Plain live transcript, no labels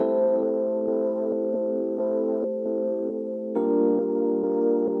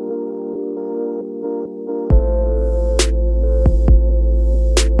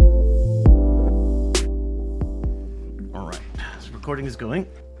recording is going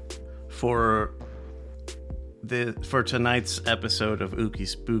for tonight's episode of Ookie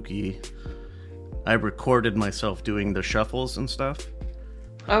Spooky. I recorded myself doing the shuffles and stuff.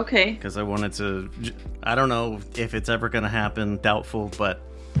 Okay. Because I wanted to. I don't know if it's ever going to happen. Doubtful, but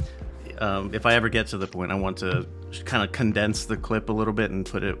if I ever get to the point, I want to kind of condense the clip a little bit and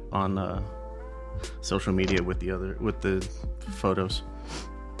put it on social media with the photos.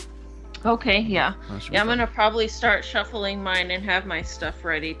 Okay, yeah. I'm fun. gonna probably start shuffling mine and have my stuff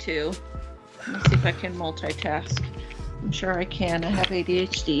ready too. Let me see if I can multitask. I'm sure I can. I have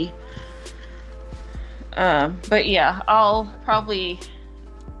ADHD. But yeah, I'll probably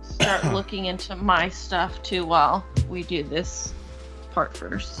start looking into my stuff too while we do this part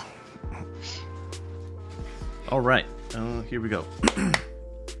first. All right, here we go.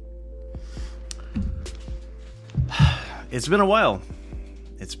 It's been a while.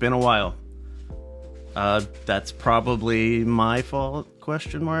 That's probably my fault, ?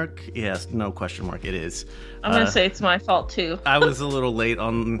 Yes, no question mark, it is. I'm going to say it's my fault too. I was late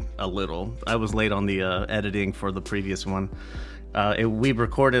on the editing for the previous one. We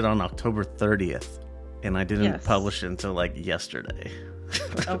recorded on October 30th, and I didn't publish it until like yesterday.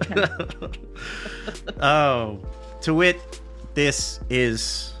 Okay. To wit, this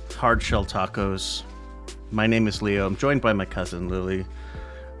is Hard Shell Tacos. My name is Leo. I'm joined by my cousin Lily.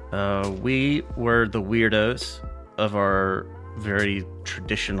 We were the weirdos of our very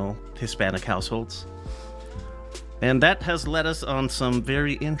traditional Hispanic households. And that has led us on some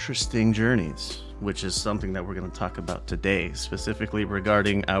very interesting journeys, which is something that we're going to talk about today, specifically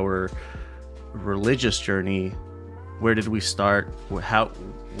regarding our religious journey. Where did we start?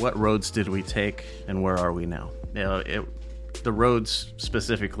 What roads did we take? And where are we now? The roads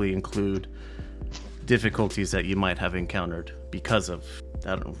specifically include difficulties that you might have encountered because of,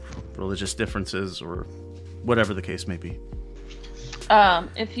 I don't know, religious differences or whatever the case may be.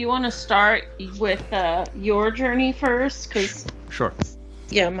 If you want to start with your journey first, because Sure.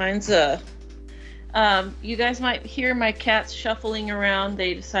 Yeah, mine's you guys might hear my cats shuffling around.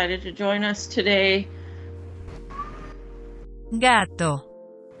 They decided to join us today. Gato.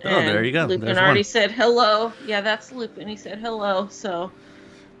 Oh, there you go. Lupin already said hello. Yeah, that's Lupin. He said hello. So,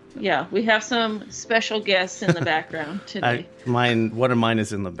 yeah, we have some special guests in the background today. One of mine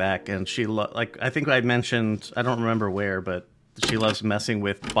is in the back, and she I think I mentioned, I don't remember where, but she loves messing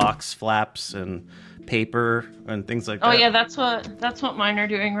with box flaps and paper and things like that. Oh yeah, that's what mine are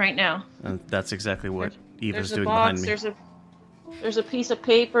doing right now. And that's exactly what Eva's there's a doing box, behind me. There's a piece of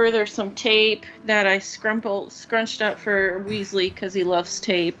paper. There's some tape that I scrunched up for Weasley because he loves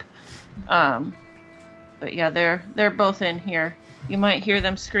tape. But yeah, they're both in here. You might hear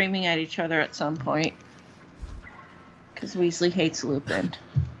them screaming at each other at some point because Weasley hates Lupin.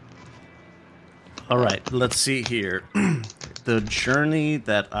 All right, let's see here. The journey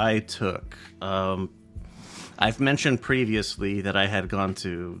that I took. I've mentioned previously that I had gone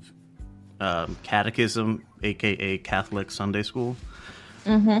to catechism, aka Catholic Sunday school.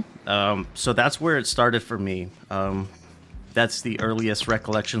 Mm-hmm. So that's where it started for me. That's the earliest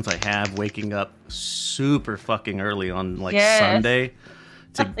recollections I have, waking up super fucking early on Sunday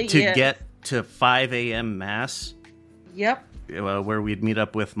to get to 5 a.m. Mass. Yep. Where we'd meet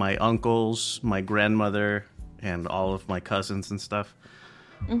up with my uncles, my grandmother, and all of my cousins and stuff.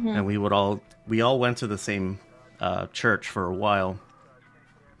 Mm-hmm. And we all went to the same church for a while.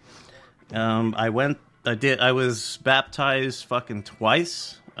 I was baptized fucking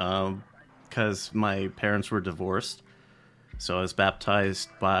twice because my parents were divorced. So I was baptized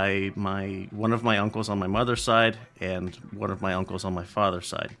by one of my uncles on my mother's side and one of my uncles on my father's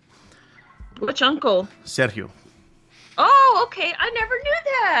side. Which uncle? Sergio. Oh, okay. I never knew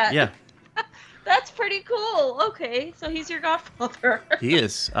that. Yeah. That's pretty cool. Okay, so he's your godfather. He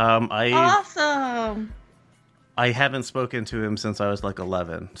is. Awesome. I haven't spoken to him since I was like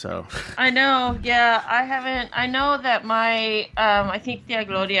 11, so. I know, yeah, I haven't. I know that my, I think Tia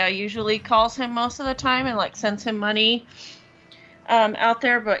Gloria usually calls him most of the time and like sends him money out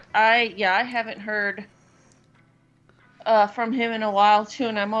there, but I haven't heard from him in a while too,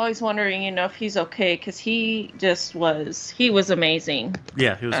 and I'm always wondering, if he's okay, because he was amazing.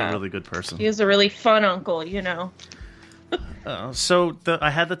 Yeah, he was a really good person. He was a really fun uncle, So I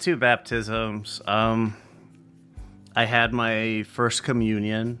had the two baptisms. I had my first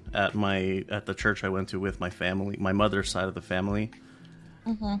communion at the church I went to with my family, my mother's side of the family.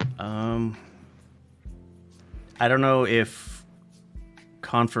 Mm-hmm. I don't know if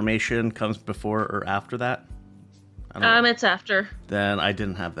confirmation comes before or after that. It's after. Then I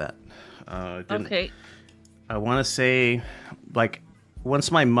didn't have that. Okay. I want to say, like,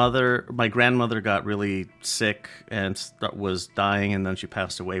 once my grandmother got really sick and was dying, and then she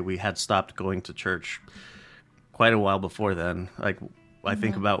passed away, we had stopped going to church quite a while before then. Like, I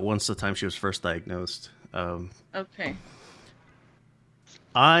think about once the time she was first diagnosed. Okay.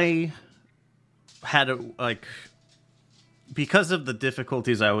 I had because of the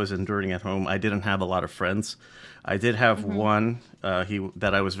difficulties I was enduring at home, I didn't have a lot of friends. I did have one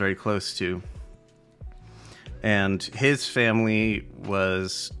that I was very close to. And his family I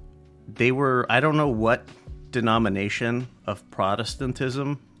don't know what denomination of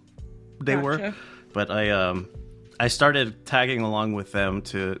Protestantism they were, but I started tagging along with them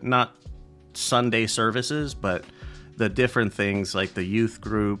to not Sunday services, but the different things like the youth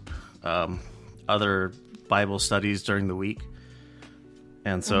group, other Bible studies during the week.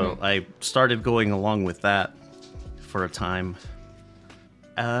 And so I started going along with that for a time.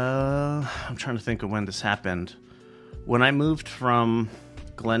 I'm trying to think of when this happened. When I moved from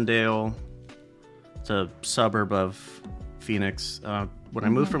Glendale to suburb of Phoenix, when I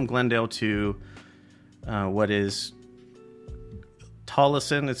moved from Glendale to what is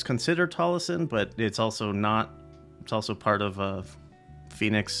Tolleson, it's considered Tolleson, but it's also not. It's also part of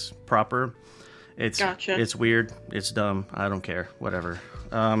Phoenix proper. It's weird. It's dumb. I don't care. Whatever.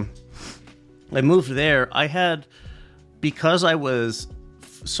 I moved there. Because I was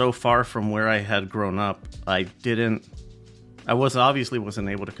so far from where I had grown up, I obviously wasn't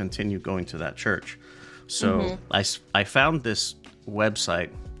able to continue going to that church. So I found this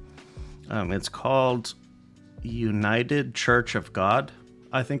website. It's called United Church of God,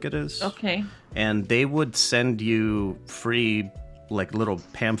 I think it is. Okay. And they would send you free, like, little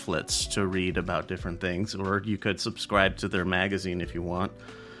pamphlets to read about different things, or you could subscribe to their magazine if you want.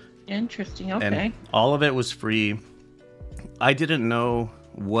 Interesting. Okay. And all of it was free. I didn't know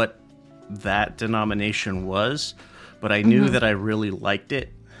what that denomination was, but I knew that I really liked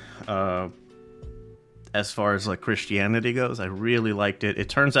it. As far as like Christianity goes, I really liked it. It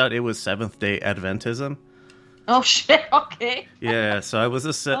turns out it was Seventh-day Adventism. Oh shit! Okay. Yeah, so I was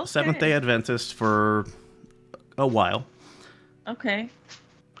a Seventh-day Adventist for a while. Okay.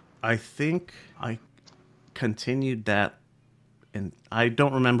 I think I continued that, and I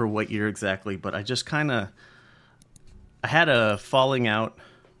don't remember what year exactly, but I just I had a falling out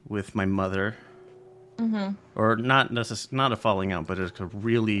with my mother. Or not a falling out, but it's a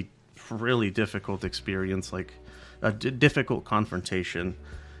really, really difficult experience, like a difficult confrontation.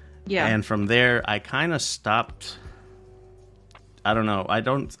 Yeah. And from there, I kind of stopped. I don't know. I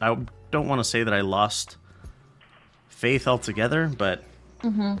don't want to say that I lost faith altogether, but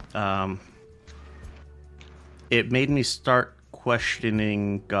it made me start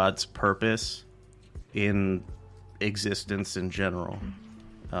questioning God's purpose in existence in general.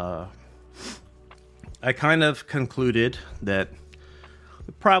 I kind of concluded that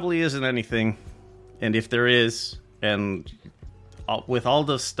it probably isn't anything, and if there is, and with all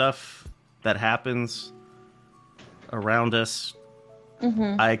the stuff that happens around us,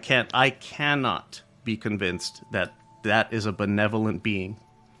 I cannot be convinced that that is a benevolent being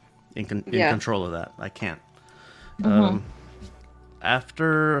in control of that. I can't.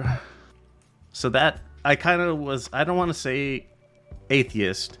 So that I kind of was, I don't want to say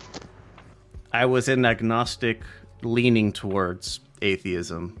atheist. I was an agnostic leaning towards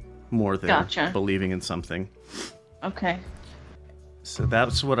atheism more than believing in something. Okay. So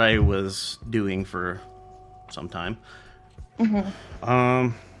that's what I was doing for some time.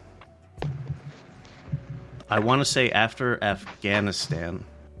 I want to say after Afghanistan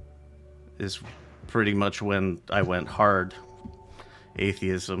is pretty much when I went hard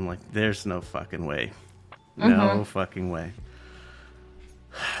atheism. Like, there's no fucking way. No fucking way.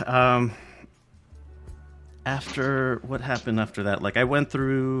 What happened after that? Like, I went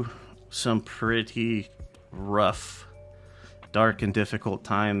through some pretty rough, dark and difficult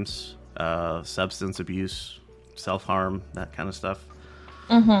times, substance abuse, self-harm, that kind of stuff.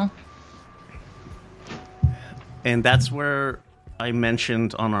 And that's where I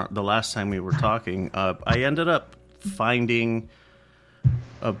mentioned on the last time we were talking, I ended up finding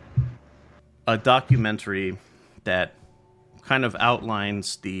a documentary that kind of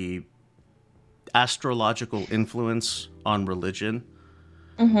outlines the astrological influence on religion,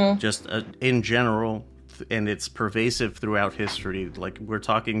 just in general, and it's pervasive throughout history. Like, we're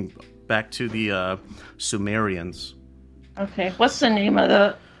talking back to the Sumerians. Okay, what's the name of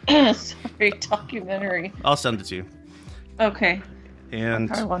the documentary? I'll send it to you. Okay.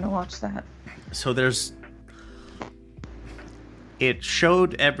 And I want to watch that. So it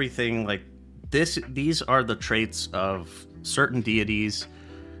showed everything, like these are the traits of certain deities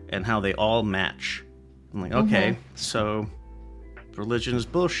and how they all match. I'm like, okay, so religion is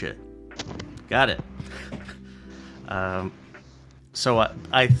bullshit. Got it. So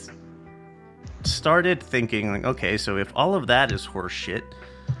I started thinking, like, okay, so if all of that is horseshit,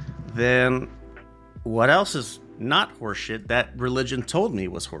 then what else is not horseshit that religion told me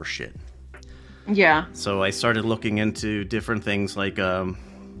was horseshit? Yeah. So I started looking into different things, like I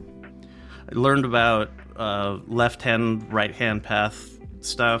learned about left-hand, right-hand path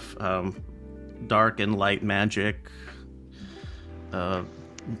stuff, dark and light magic,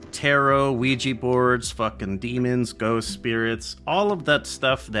 tarot, Ouija boards, fucking demons, ghosts, spirits, all of that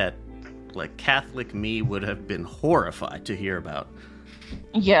stuff that, like, Catholic me would have been horrified to hear about.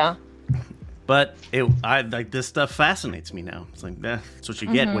 Yeah. But this stuff fascinates me now. It's like, that's what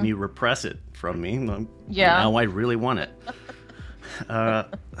you get when you repress it from me. Yeah. Now I really want it.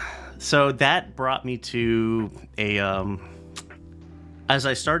 So that brought me to as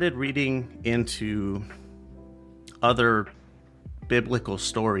I started reading into other biblical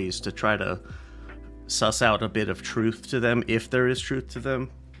stories to try to suss out a bit of truth to them, if there is truth to them,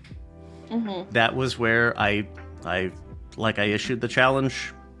 that was where I issued the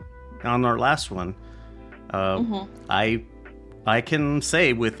challenge on our last one. I can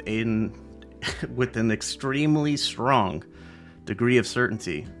say with an extremely strong degree of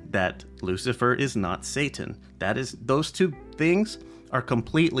certainty that Lucifer is not Satan. Those two things are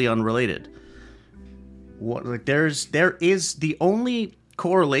completely unrelated. There is the only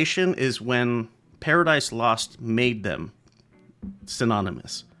correlation is when Paradise Lost made them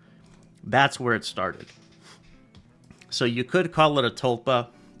synonymous. That's where it started. So you could call it a tulpa,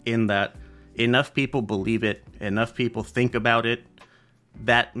 in that enough people believe it, enough people think about it,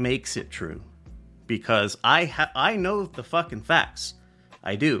 that makes it true. Because I know the fucking facts.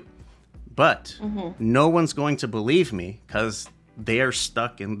 I do. But no one's going to believe me because they are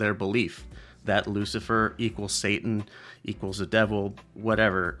stuck in their belief that Lucifer equals Satan, equals the devil,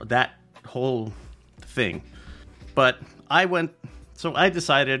 whatever. That whole thing. But I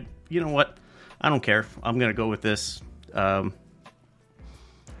decided, you know what? I don't care. I'm going to go with this. I'm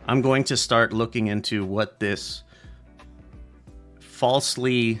going to start looking into what this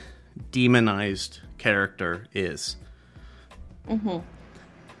falsely demonized character is.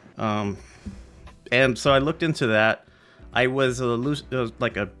 And so I looked into that. I was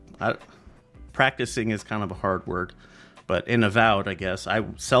practicing is kind of a hard word, but in avowed, I guess, I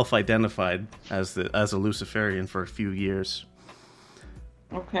self-identified as a Luciferian for a few years.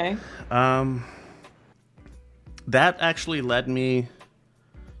 Okay. That actually led me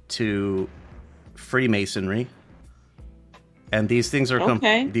to Freemasonry, and these things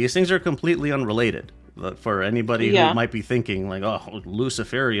are completely unrelated. For anybody who might be thinking, like, oh,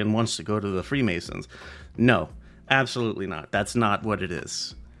 Luciferian wants to go to the Freemasons. No, absolutely not. That's not what it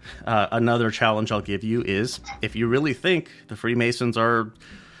is. Another challenge I'll give you is, if you really think the Freemasons are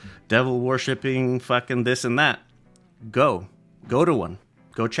devil-worshipping fucking this and that, go to one.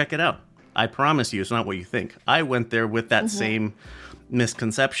 Go check it out. I promise you it's not what you think. I went there with that same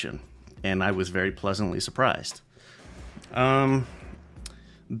misconception, and I was very pleasantly surprised. That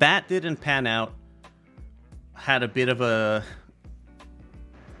didn't pan out. Had a bit of a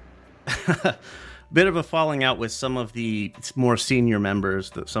falling out with some of the more senior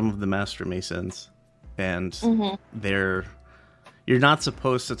members, some of the Master Masons, and you're not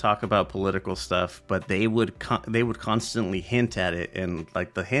supposed to talk about political stuff, but they would constantly hint at it, and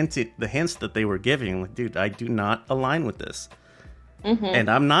like the hints that they were giving, like, dude, I do not align with this, and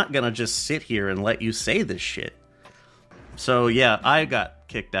I'm not gonna just sit here and let you say this shit. So yeah, I got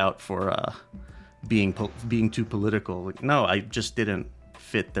kicked out for being too political. Like, no, I just didn't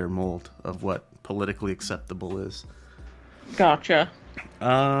fit their mold of what politically acceptable is. Gotcha.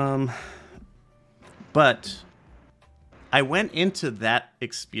 But I went into that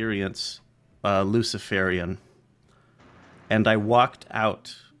experience Luciferian, and I walked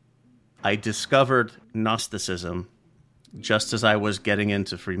out. I discovered Gnosticism just as I was getting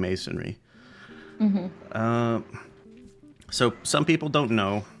into Freemasonry. So some people don't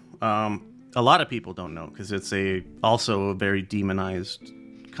know. A lot of people don't know, because it's also a very demonized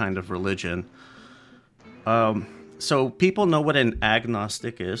kind of religion. So people know what an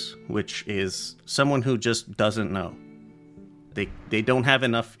agnostic is, which is someone who just doesn't know. They don't have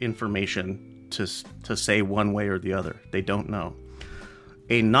enough information to say one way or the other. They don't know.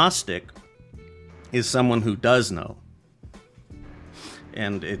 A Gnostic is someone who does know.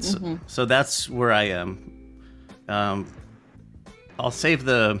 And it's so that's where I am. I'll save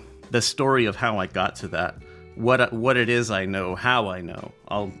the story of how I got to that. What it is I know, how I know.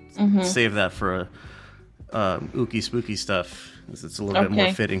 I'll save that for ooky spooky stuff. It's a little bit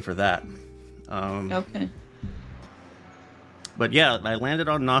more fitting for that. Okay. But yeah, I landed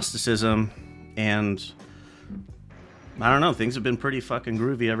on Gnosticism, and I don't know, things have been pretty fucking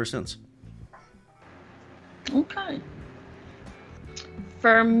groovy ever since. Okay.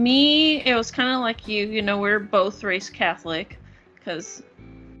 For me, it was kind of like you. You know, we're both raised Catholic, because,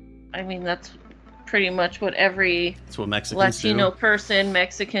 I mean, that's pretty much what every Latino person,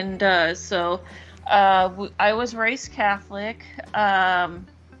 Mexican does. So, I was raised Catholic.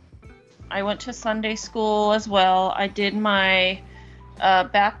 I went to Sunday school as well. I did my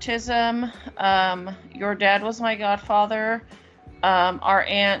baptism. Your dad was my godfather. Our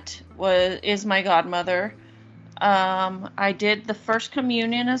aunt is my godmother. I did the first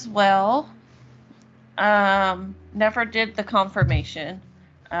communion as well. Never did the confirmation.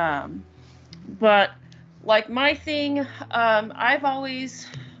 But like my thing, I've always,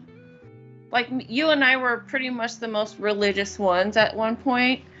 like, you and I were pretty much the most religious ones at one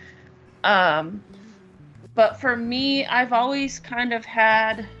point. But for me, I've always kind of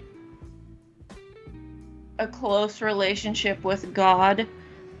had a close relationship with God.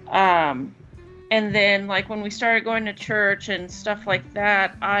 And then, like, when we started going to church and stuff like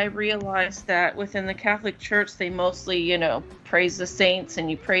that, I realized that within the Catholic Church, they mostly, you know, praise the saints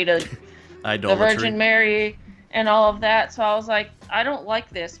and you pray to the Virgin Mary and all of that. So I was like, I don't like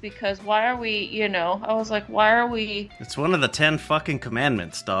this, because why are we, you know, I was like, why are we... It's one of the 10 fucking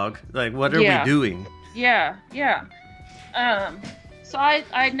commandments, dog. Like, what are we doing? Yeah. So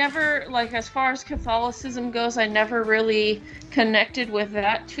I never, like, as far as Catholicism goes, I never really connected with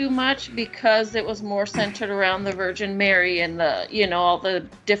that too much, because it was more centered around the Virgin Mary and the, you know, all the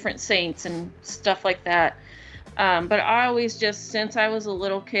different saints and stuff like that. But I always just, since I was a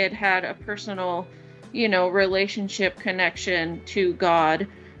little kid, had a personal, you know, relationship connection to God.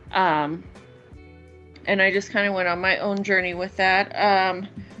 And I just kind of went on my own journey with that.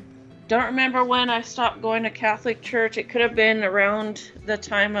 Don't remember when I stopped going to Catholic church. It could have been around the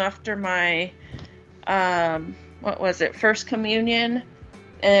time after my, first communion.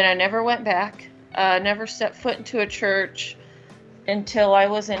 And I never went back. Never stepped foot into a church until I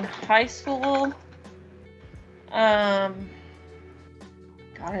was in high school. God,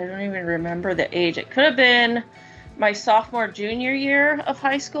 I don't even remember the age. It could have been my sophomore, junior year of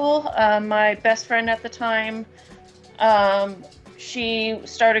high school. My best friend at the time, she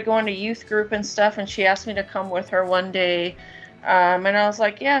started going to youth group and stuff, and she asked me to come with her one day. And I was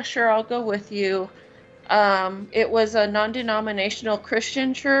like, yeah, sure, I'll go with you. It was a non-denominational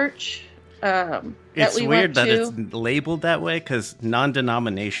Christian church. It's weird that it's labeled that way, because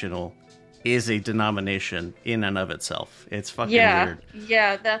non-denominational is a denomination in and of itself. It's fucking weird.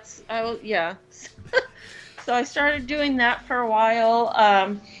 Yeah, So I started doing that for a while.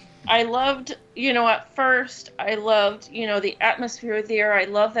 I loved, you know, at first, I loved, you know, the atmosphere there. I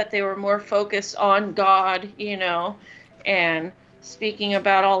loved that they were more focused on God, you know, and speaking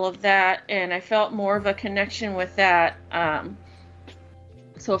about all of that. And I felt more of a connection with that.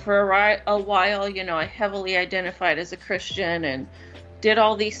 So for a while, you know, I heavily identified as a Christian and did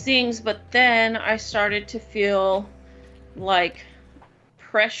all these things. But then I started to feel like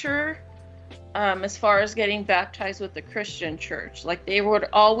pressure as far as getting baptized with the Christian church. Like, they would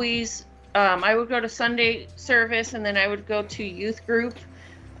always, I would go to Sunday service, and then I would go to youth group,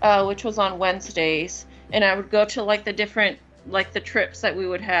 which was on Wednesdays, and I would go to, like, the different, like, the trips that we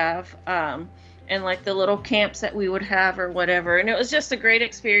would have, and, like, the little camps that we would have or whatever, and it was just a great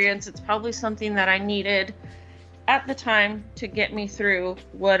experience. It's probably something that I needed at the time to get me through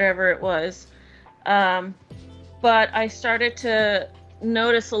whatever it was, but I started to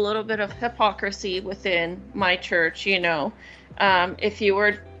notice a little bit of hypocrisy within my church. You know, if you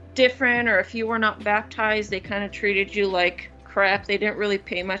were different or if you were not baptized, they kind of treated you like crap. They didn't really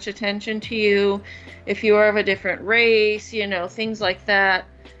pay much attention to you. If you were of a different race, you know, things like that.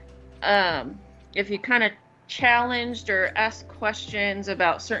 If you kind of challenged or asked questions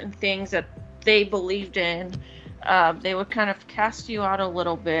about certain things that they believed in, they would kind of cast you out a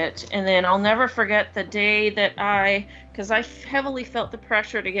little bit. And then I'll never forget the day that because I heavily felt the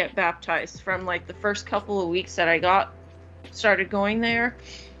pressure to get baptized from, like, the first couple of weeks that I started going there.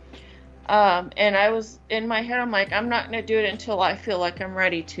 And I was, in my head, I'm like, I'm not going to do it until I feel like I'm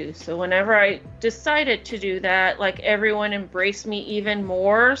ready to. So whenever I decided to do that, like, everyone embraced me even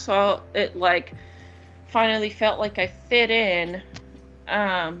more. So it, like, finally felt like I fit in.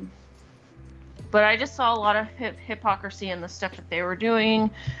 But I just saw a lot of hypocrisy in the stuff that they were doing.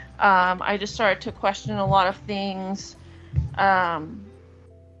 I just started to question a lot of things.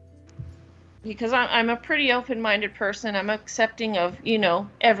 Because I'm a pretty open-minded person. I'm accepting of, you know,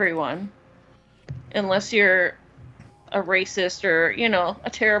 everyone. Unless you're a racist or, you know, a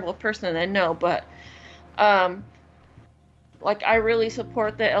terrible person, then no. But Like, I really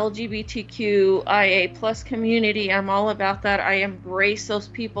support the LGBTQIA plus community. I'm all about that. I embrace those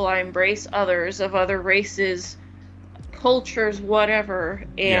people. I embrace others of other races, cultures, whatever.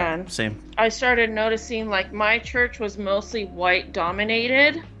 And yeah, same. I started noticing, like, my church was mostly white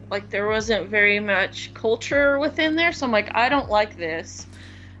dominated. Like, there wasn't very much culture within there. So I'm like, I don't like this.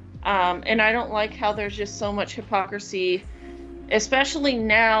 And I don't like how there's just so much hypocrisy, especially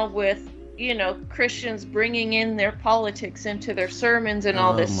now with, you know, Christians bringing in their politics into their sermons and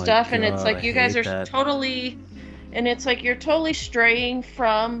all this stuff. God, and it's like, you guys are that. totally, and it's like, you're totally straying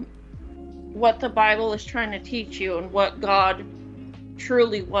from what the Bible is trying to teach you and what God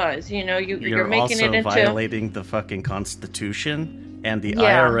truly was. You know, you're making also it into violating the fucking Constitution and the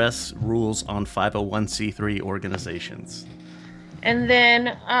IRS rules on 501c3 organizations. And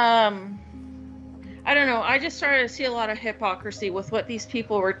then, I don't know, I just started to see a lot of hypocrisy with what these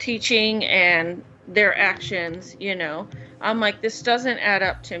people were teaching and their actions, you know. I'm like, this doesn't add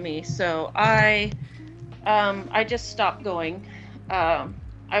up to me. So I just stopped going. I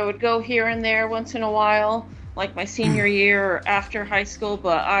would go here and there once in a while, like my senior year or after high school,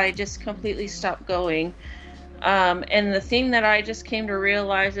 but I just completely stopped going. And the thing that I just came to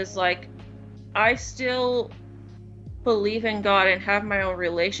realize is, like, I still believe in God and have my own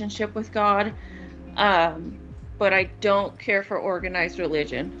relationship with God, but I don't care for organized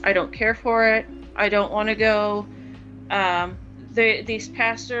religion. I don't care for it. I don't want to go. These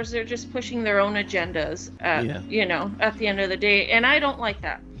pastors, they're just pushing their own agendas you know, at the end of the day, and I don't like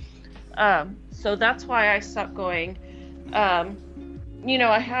that. So that's why I stopped going. You know,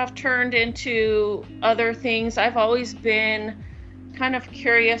 I have turned into other things. I've always been kind of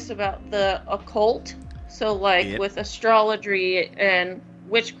curious about the occult. So, like, with astrology and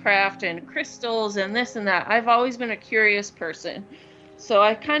witchcraft and crystals and this and that, I've always been a curious person. So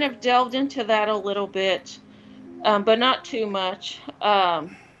I kind of delved into that a little bit, but not too much. But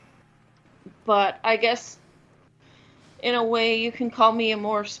I guess in a way you can call me a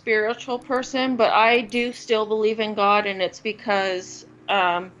more spiritual person, but I do still believe in God, and it's because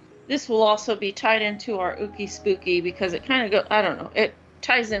this will also be tied into our Ookie Spooky, because it kind of goes, I don't know, it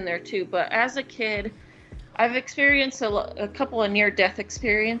ties in there too. But as a kid, I've experienced a couple of near-death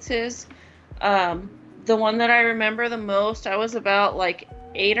experiences. The one that I remember the most, I was about like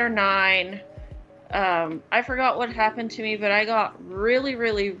 8 or 9. I forgot what happened to me, but I got really,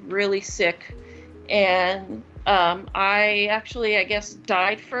 really, really sick. And I actually, I guess,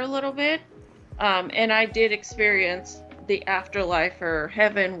 died for a little bit. And I did experience the afterlife or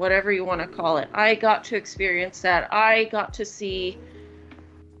heaven, whatever you want to call it. I got to experience that. I got to see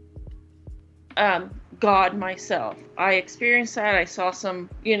God myself. I experienced that. I saw some,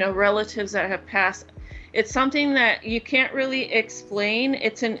 you know, relatives that have passed. It's something that you can't really explain.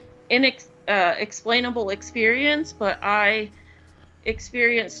 It's an inexplainable experience, but I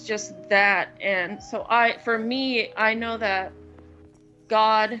experienced just that. And so for me, I know that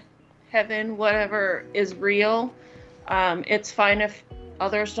God, heaven, whatever is real. It's fine if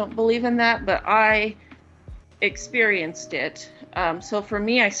others don't believe in that, but I experienced it. So for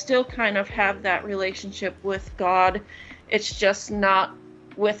me, I still kind of have that relationship with God. It's just not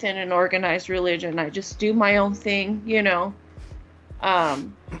within an organized religion. I just do my own thing, you know.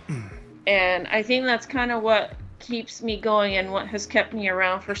 And I think that's kind of what keeps me going, and what has kept me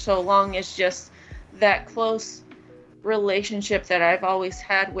around for so long is just that close relationship that I've always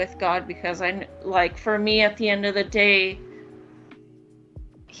had with God, because for me, at the end of the day,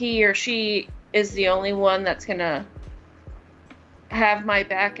 he or she is the only one that's gonna have my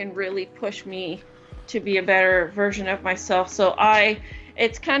back and really push me to be a better version of myself. So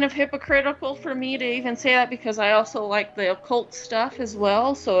it's kind of hypocritical for me to even say that, because I also like the occult stuff as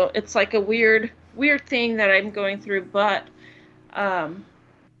well. So it's like a weird thing that I'm going through, but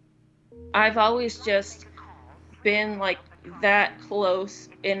I've always just been like that close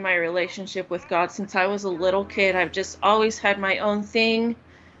in my relationship with God since I was a little kid. I've just always had my own thing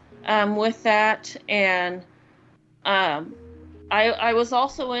with that. And I was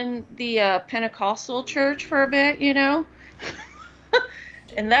also in the Pentecostal church for a bit, you know.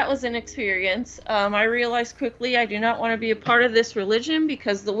 And that was an experience. I realized quickly I do not want to be a part of this religion,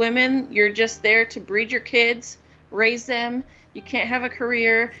 because the women, you're just there to breed your kids, raise them. You can't have a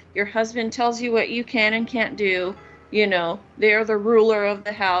career. Your husband tells you what you can and can't do. You know, they're the ruler of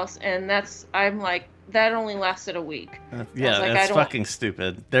the house. And I'm like, that only lasted a week. That's fucking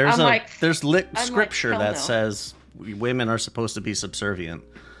stupid. There's scripture that says women are supposed to be subservient.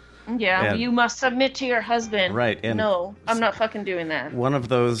 Yeah, you must submit to your husband. Right. And no, I'm not fucking doing that. One of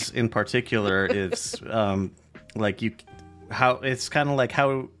those in particular is it's kind of like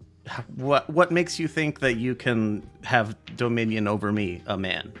how what makes you think that you can have dominion over me, a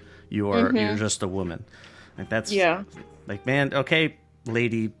man? You're just a woman. Like that's like, man, okay,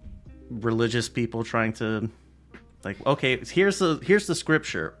 lady, religious people trying to like, okay, here's the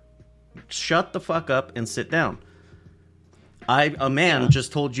scripture. Shut the fuck up and sit down. A man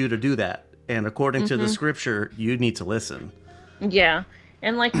just told you to do that, and according to the scripture, you need to listen. Yeah.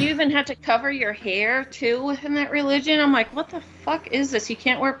 And, like, you even had to cover your hair, too, within that religion. I'm like, what the fuck is this? You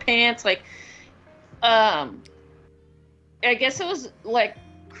can't wear pants. Like, I guess it was, like,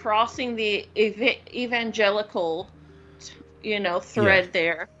 crossing the evangelical, thread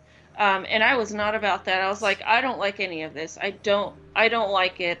there. And I was not about that. I was like, I don't like any of this. I don't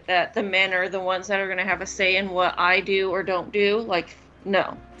like it that the men are the ones that are going to have a say in what I do or don't do. Like,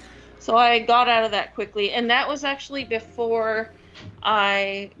 no. So I got out of that quickly. And that was actually before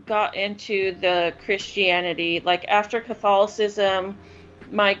I got into the Christianity. Like, after Catholicism,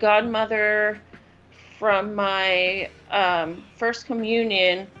 my godmother from my first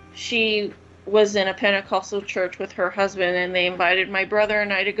communion, she was in a Pentecostal church with her husband, and they invited my brother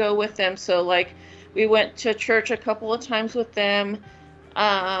and I to go with them. So, like, we went to church a couple of times with them.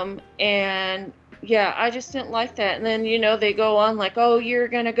 And yeah, I just didn't like that. And then, they go on like, oh, you're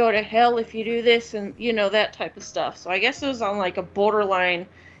going to go to hell if you do this, and, that type of stuff. So I guess it was on like a borderline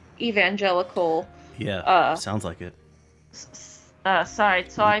evangelical. Yeah, sounds like it.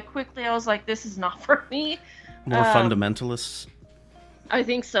 Side. So I was like, this is not for me. More fundamentalists? I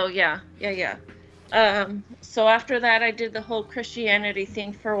think so, yeah. So after that, I did the whole Christianity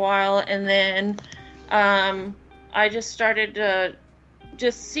thing for a while, and then I just started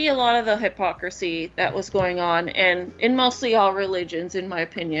to see a lot of the hypocrisy that was going on, and in mostly all religions, in my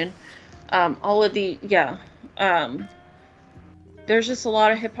opinion. There's just a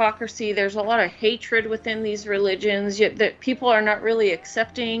lot of hypocrisy. There's a lot of hatred within these religions that people are not really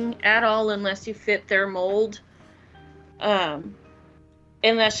accepting at all unless you fit their mold.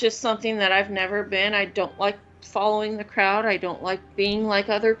 And that's just something that I've never been. I don't like following the crowd. I don't like being like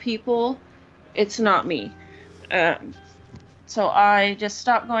other people. It's not me. So I just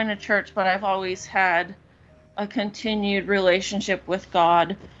stopped going to church, but I've always had a continued relationship with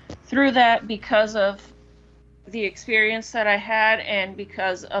God through that because of the experience that I had and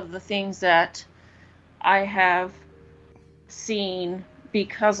because of the things that I have seen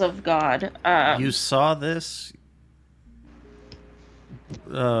because of God. You saw this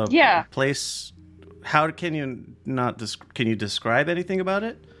place. How can you can you describe anything about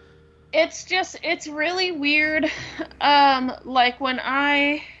it? It's really weird. Like when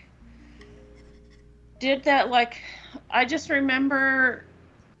I did that, like, I just remember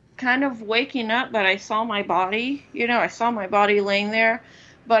kind of waking up, but I saw my body, I saw my body laying there,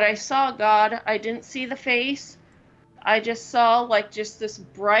 but I saw God. I didn't see the face. I just saw like just this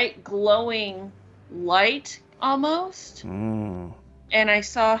bright glowing light almost. And I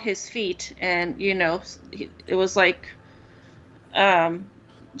saw his feet, and it was like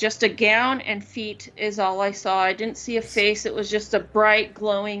just a gown and feet is all I saw. I didn't see a face. It was just a bright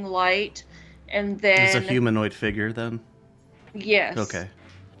glowing light. And then it's a humanoid figure then? Yes. Okay.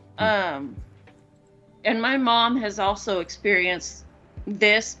 And my mom has also experienced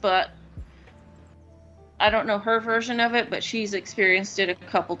this, but I don't know her version of it, but she's experienced it a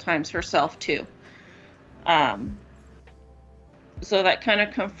couple times herself too. So that kind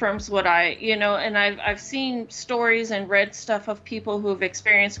of confirms what and I've seen stories and read stuff of people who have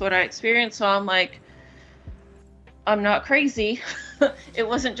experienced what I experienced. So I'm like, I'm not crazy. It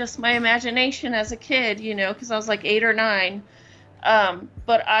wasn't just my imagination as a kid, because I was like 8 or 9.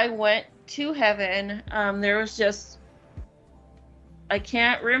 But I went to heaven. There was just, I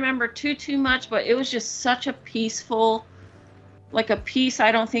can't remember too much, but it was just such a peaceful, like a peace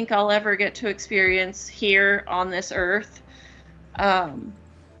I don't think I'll ever get to experience here on this earth.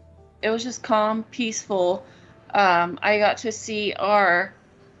 It was just calm, peaceful. I got to see our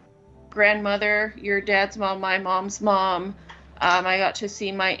grandmother, your dad's mom, my mom's mom. I got to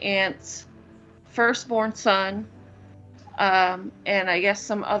see my aunt's firstborn son, and I guess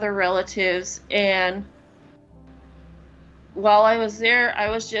some other relatives. And while I was there, I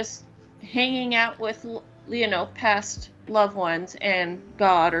was just hanging out with, past loved ones and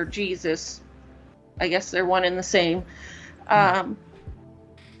God or Jesus. I guess they're one and the same.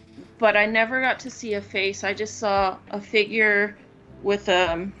 But I never got to see a face. I just saw a figure with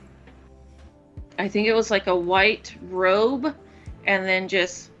I think it was like a white robe, and then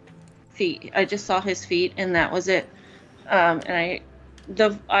just feet. I just saw his feet, and that was it. And I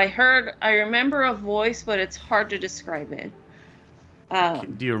remember a voice, but it's hard to describe it.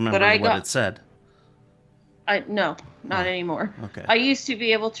 Do you remember what it said? No, not anymore. Okay. I used to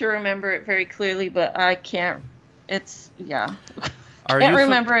be able to remember it very clearly, but I can't. It's yeah. Can't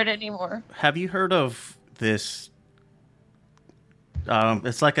remember it anymore. Have you heard of this?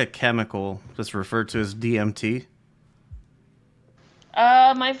 It's like a chemical that's referred to as DMT.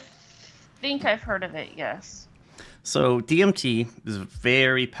 I think I've heard of it. Yes. So DMT is a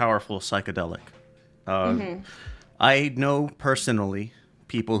very powerful psychedelic. I know personally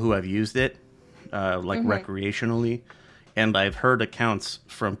people who have used it, recreationally, and I've heard accounts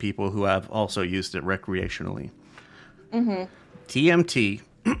from people who have also used it recreationally. DMT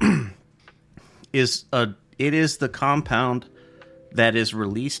is the compound that is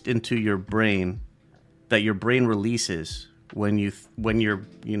released into your brain, that your brain releases when your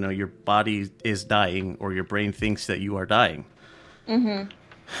body is dying or your brain thinks that you are dying.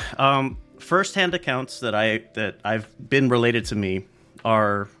 First-hand accounts that I've been related to me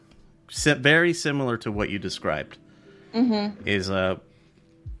are very similar to what you described.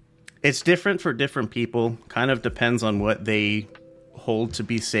 It's different for different people. Kind of depends on what they hold to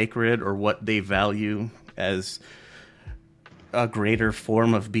be sacred or what they value as a greater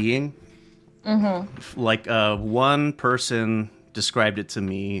form of being. Like one person described it to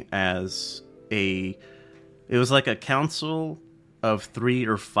me as it was like a council of 3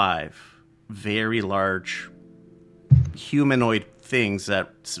 or 5 very large humanoid things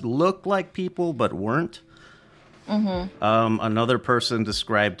that looked like people but weren't. Another person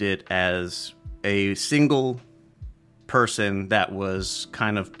described it as a single person that was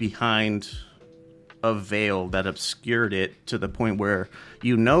kind of behind a veil that obscured it to the point where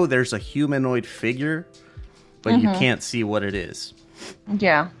there's a humanoid figure, but you can't see what it is.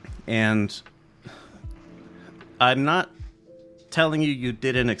 Yeah. And I'm not telling you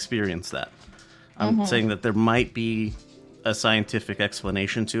didn't experience that. I'm saying that there might be a scientific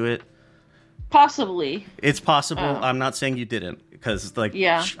explanation to it. Possibly. It's possible. I'm not saying you didn't, because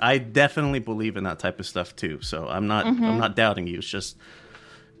I definitely believe in that type of stuff too. So I'm not doubting you. It's just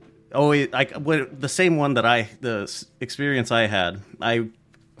the same one the experience I had. I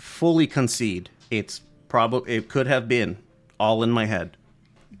fully concede it could have been all in my head.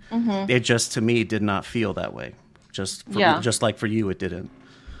 It just to me did not feel that way. Just like for you, it didn't.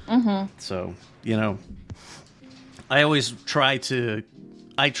 So I always try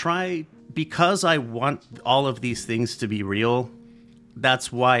because I want all of these things to be real.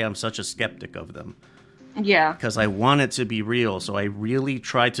 That's why I'm such a skeptic of them. Yeah. Because I want it to be real. So I really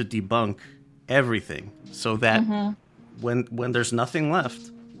try to debunk everything so that when there's nothing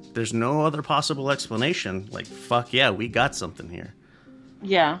left, there's no other possible explanation. Like, fuck yeah, we got something here.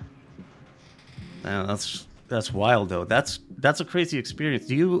 Yeah. Man, that's wild though. That's a crazy experience.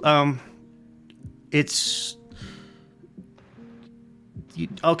 Do you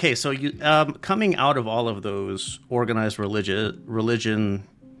okay, so you coming out of all of those organized religion,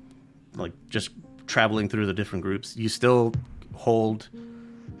 like just traveling through the different groups, you still hold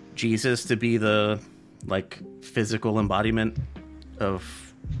Jesus to be the physical embodiment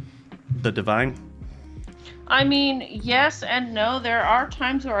of the divine? I mean, yes and no. There are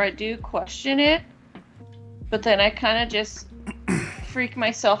times where I do question it, but then I kind of just freak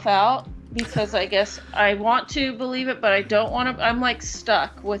myself out because I guess I want to believe it, but I don't want to. I'm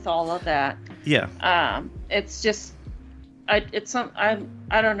stuck with all of that. Yeah. It's just, I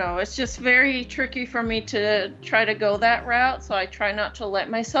don't know. It's just very tricky for me to try to go that route, so I try not to let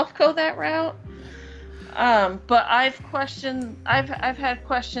myself go that route. But I've had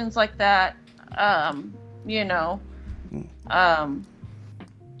questions like that.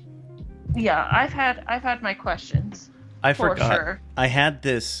 Yeah, I've had my questions. I forgot. Sure. I had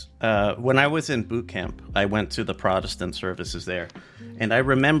this when I was in boot camp. I went to the Protestant services there, and I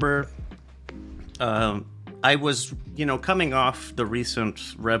remember I was coming off the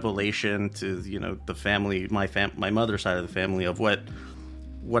recent revelation to the family, my mother's side of the family, of what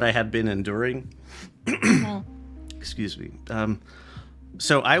I had been enduring. Excuse me.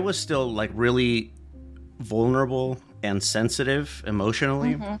 So I was still really vulnerable and sensitive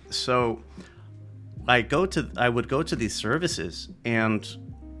emotionally. So I would go to these services, and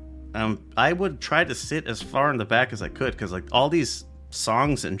I would try to sit as far in the back as I could, because all these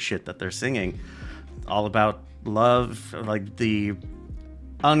songs and shit that they're singing, all about love, the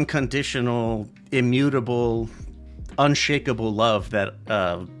unconditional, immutable, unshakable love that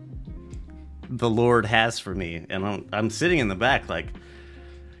the Lord has for me, and I'm sitting in the back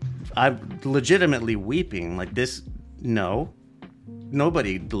I'm legitimately weeping this. No,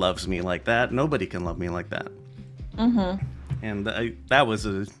 nobody loves me like that. Nobody can love me like that. And that was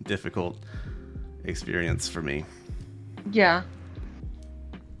a difficult experience for me. Yeah.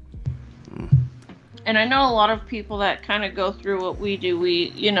 And I know a lot of people that kind of go through what we do,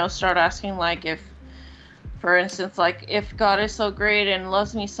 we, start asking, like, if, for instance, like, if God is so great and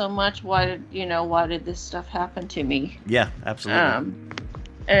loves me so much, why did this stuff happen to me? Yeah, absolutely.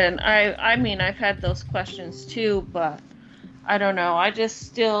 And I mean, I've had those questions too, but I don't know. I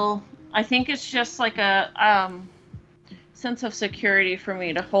think it's just like a sense of security for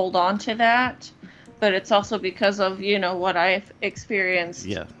me to hold on to that. But it's also because of, what I've experienced.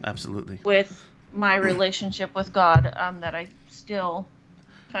 Yeah, absolutely. With my relationship with God, that I still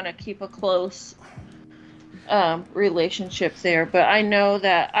kind of keep a close relationship there. But I know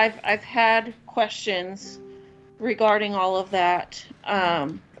that I've had questions regarding all of that,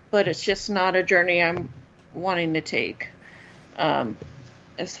 but it's just not a journey I'm wanting to take,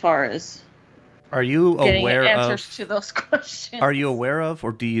 as far as are you getting aware answers to those questions. Are you aware of,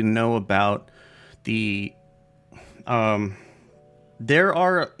 or do you know about the there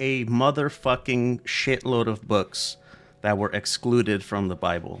are a motherfucking shitload of books that were excluded from the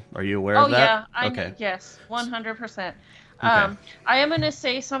Bible. Are you aware of that? Oh yeah, yes, 100%. Okay. I am going to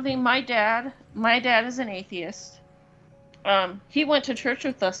say something. My dad is an atheist. He went to church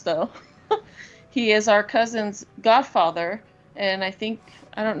with us, though. He is our cousin's godfather, and I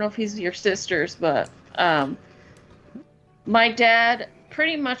don't know if he's your sister's, but my dad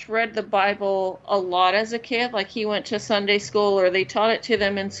pretty much read the Bible a lot as a kid. Like, he went to Sunday school, or they taught it to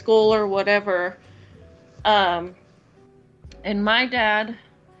them in school or whatever. And my dad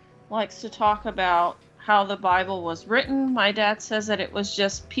likes to talk about how the Bible was written. My dad says that it was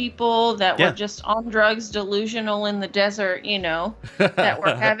just people that were just on drugs, delusional in the desert, that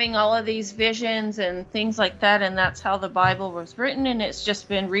were having all of these visions and things like that, and that's how the Bible was written, and it's just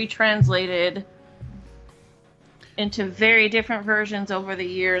been retranslated into very different versions over the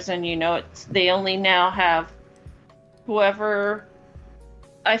years, and they only now have whoever.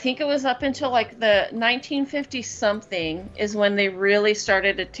 I think it was up until like the 1950 something is when they really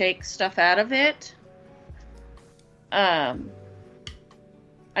started to take stuff out of it. I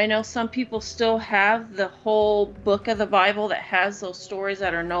know some people still have the whole book of the Bible that has those stories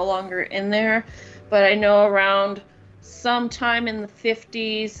that are no longer in there, but I know around sometime in the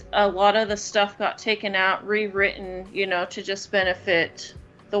 50s, a lot of the stuff got taken out, rewritten, to just benefit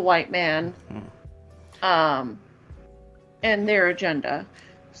the white man, and their agenda.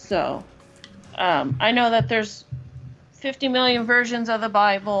 So, I know that there's 50 million versions of the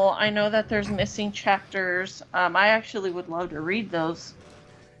Bible. I know that there's missing chapters. I actually would love to read those.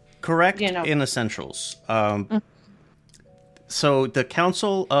 Correct in essentials. So the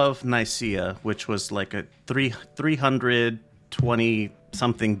Council of Nicaea, which was like a 320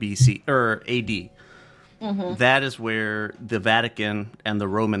 something BC or AD, that is where the Vatican and the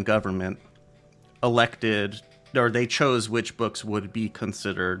Roman government elected, or they chose which books would be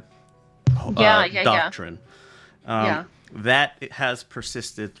considered doctrine. That has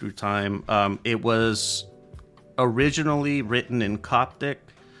persisted through time. It was originally written in Coptic,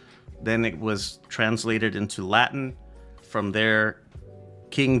 then it was translated into Latin. From there,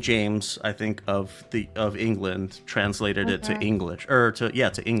 King James, I think, of England, translated it to English,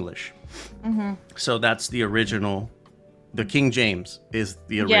 to English. So that's the original. The King James is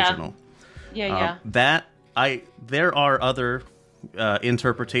the original. There are other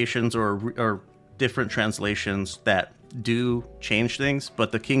interpretations or different translations that do change things,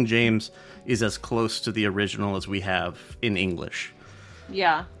 but the King James is as close to the original as we have in English.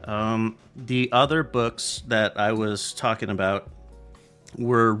 Yeah. The other books that I was talking about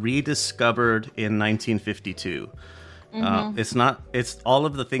were rediscovered in 1952. It's all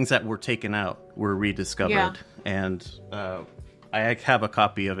of the things that were taken out were rediscovered, and I have a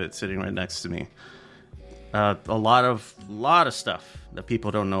copy of it sitting right next to me. A lot of stuff that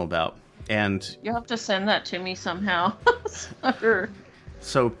people don't know about, and you'll have to send that to me somehow.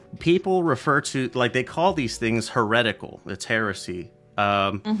 So people refer to, like, they call these things heretical. It's heresy.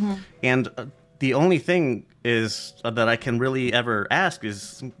 And the only thing is that I can really ever ask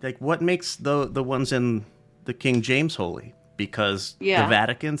is, like, what makes the ones in the King James holy? Because the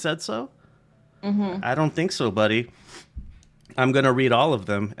Vatican said so? I don't think so, buddy. I'm going to read all of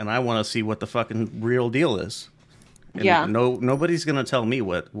them, and I want to see what the fucking real deal is. And nobody's going to tell me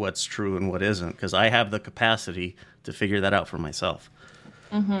what's true and what isn't, because I have the capacity to figure that out for myself.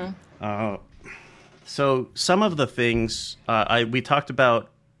 So some of the things we talked about,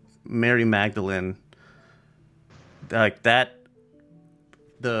 Mary Magdalene, like that,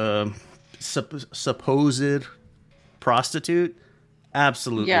 the supposed prostitute,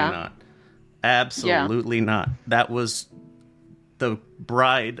 absolutely not. Absolutely not. That was the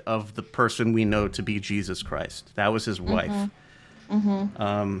bride of the person we know to be Jesus Christ. That was his wife.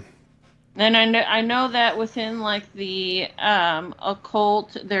 And I know that within like the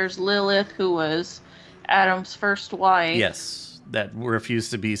occult, there's Lilith, who was Adam's first wife. Yes, that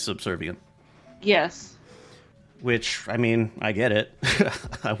refused to be subservient. Yes. Which, I mean, I get it.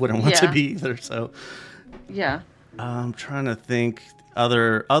 I wouldn't want to be either. So, yeah. I'm trying to think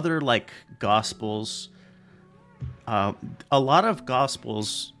other like gospels. A lot of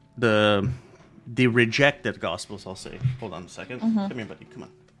gospels, the rejected gospels, I'll say. Hold on a second. Come here, buddy. Come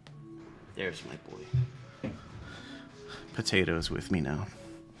on. There's my boy. Potato's with me now.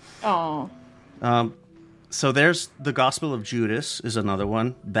 Oh. So there's the Gospel of Judas is another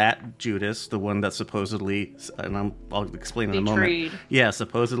one. That Judas, the one that supposedly, and I'll explain in a moment. Yeah,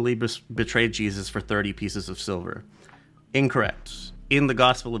 supposedly betrayed Jesus for 30 pieces of silver. Incorrect. In the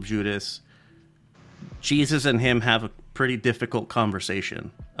Gospel of Judas, Jesus and him have a pretty difficult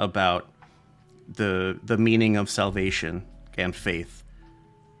conversation about the meaning of salvation and faith.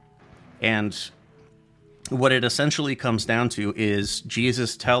 And what it essentially comes down to is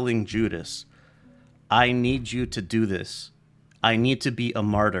Jesus telling Judas, I need you to do this. I need to be a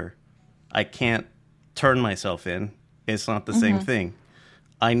martyr. I can't turn myself in. It's not the same thing.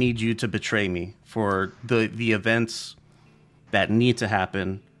 I need you to betray me for the events that need to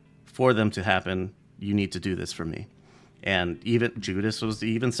happen. For them to happen, you need to do this for me. And even Judas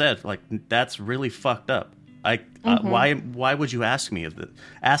even said, like, that's really fucked up. Why would you ask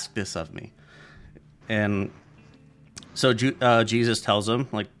this of me? And so Jesus tells him,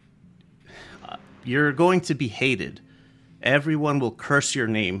 like, you're going to be hated. Everyone will curse your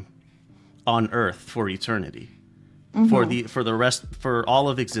name on earth for eternity, for all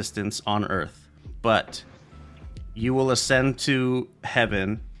of existence on earth. But you will ascend to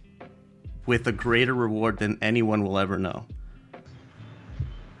heaven with a greater reward than anyone will ever know.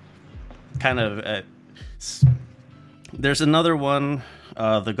 There's another one,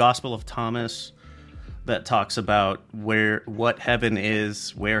 the Gospel of Thomas, that talks about what heaven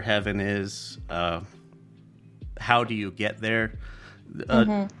is, where heaven is, how do you get there.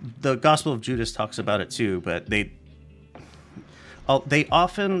 The Gospel of Judas talks about it too, but they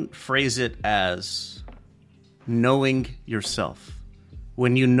often phrase it as knowing yourself.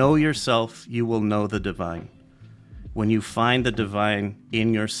 When you know yourself, you will know the divine. When you find the divine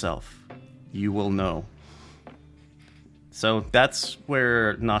in yourself, you will know. So that's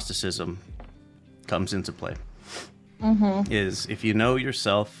where Gnosticism comes into play. Is if you know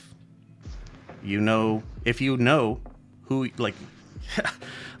yourself, if you know who, like,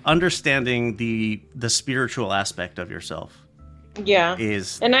 understanding the spiritual aspect of yourself. Yeah.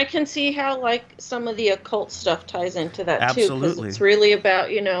 And I can see how, like, some of the occult stuff ties into that too, because it's really about,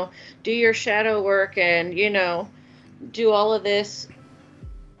 do your shadow work and, do all of this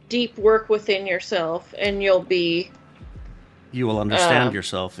deep work within yourself, and you will understand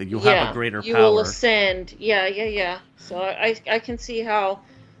yourself, and you'll have a greater power. You will ascend. Yeah. So I can see how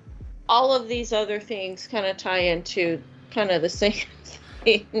all of these other things kind of tie into kind of the same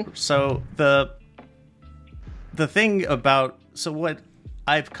thing. So the thing about, so what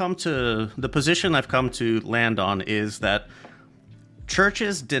the position I've come to land on is that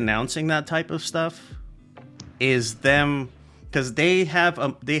churches denouncing that type of stuff is them, because they have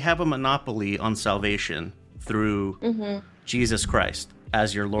a monopoly on salvation through Jesus Christ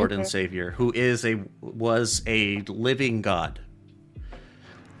as your Lord and Savior, who was a living God.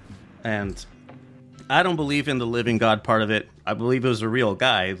 And I don't believe in the living God part of it. I believe it was a real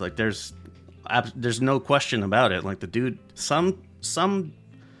guy. Like, there's no question about it. Like, the dude, some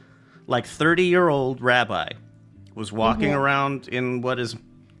like 30-year-old rabbi was walking around in what is,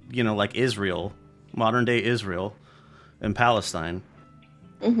 like Israel, modern day Israel and Palestine.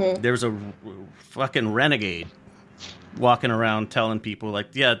 There's a fucking renegade walking around telling people, like,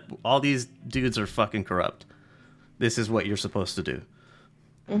 yeah, all these dudes are fucking corrupt. This is what you're supposed to do.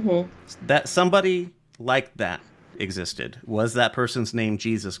 That somebody like that existed. Was that person's name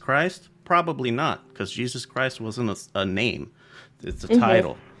Jesus Christ? Probably not, because Jesus Christ wasn't a name. It's a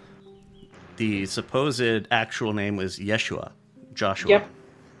title. The supposed actual name was Joshua. Yep.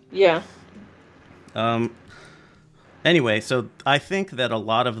 Yeah. Anyway, so I think that a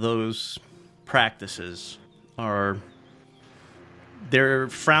lot of those practices they're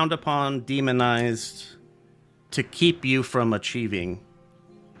frowned upon, demonized, to keep you from achieving,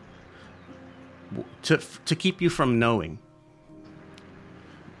 to keep you from knowing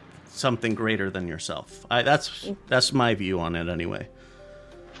something greater than yourself. That's my view on it anyway.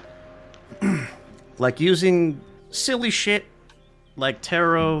 Like using silly shit like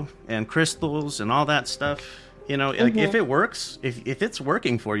tarot and crystals and all that stuff, like, if it works, if it's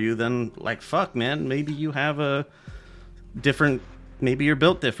working for you, then, like, fuck, man, maybe you have maybe you're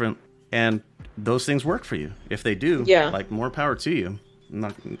built different. And those things work for you. If they do, like, more power to you.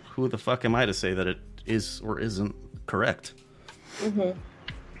 Not, who the fuck am I to say that it is or isn't correct?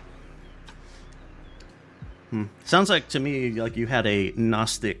 Sounds like to me like you had a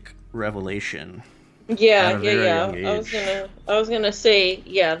Gnostic revelation. Yeah. I was gonna say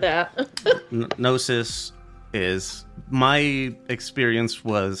that. Gnosis is, my experience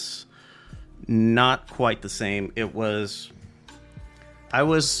was not quite the same. I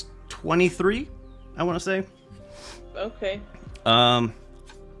was 23, I want to say. Okay.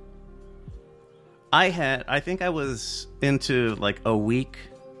 I think I was into like a week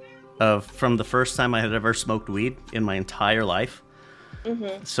from the first time I had ever smoked weed in my entire life.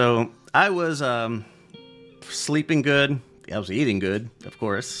 So I was sleeping good. I was eating good, of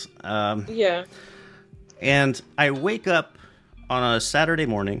course. Yeah. And I wake up on a Saturday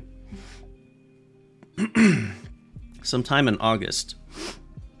morning, sometime in August.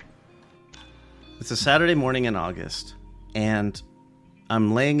 It's a Saturday morning in August, and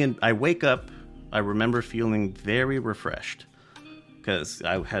I wake up, I remember feeling very refreshed, because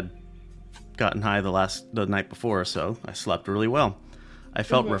I had gotten high the night before, so I slept really well. I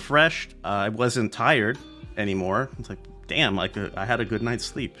felt refreshed. I wasn't tired anymore. It's like, damn, like I had a good night's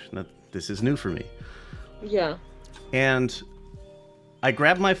sleep. This is new for me. Yeah. And I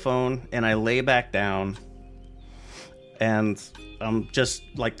grab my phone and I lay back down, and I'm just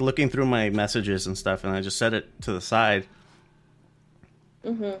like looking through my messages and stuff, and I just set it to the side.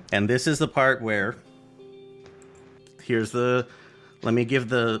 And this is the part where let me give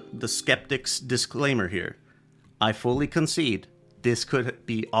the skeptic's disclaimer here. I fully concede this could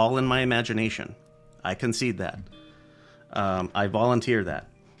be all in my imagination. I concede that. I volunteer that.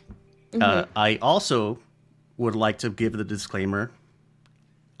 I also would like to give the disclaimer.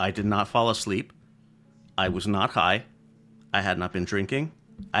 I did not fall asleep. I was not high. I had not been drinking.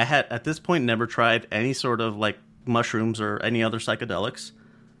 I had, at this point, never tried any sort of like mushrooms or any other psychedelics.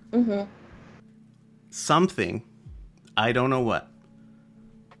 Something, I don't know what,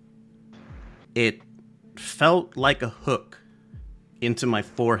 it felt like a hook into my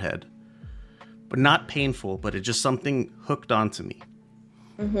forehead, but not painful, but it just something hooked onto me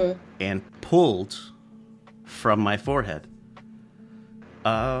and pulled from my forehead.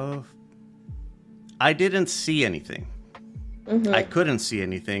 I didn't see anything. I couldn't see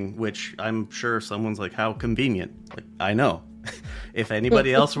anything, which I'm sure someone's like, how convenient. Like, I know. If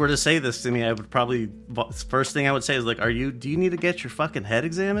anybody else were to say this to me, I would probably, first thing I would say is like, do you need to get your fucking head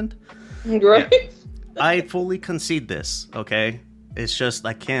examined? Right. Yeah. I fully concede this, okay? It's just,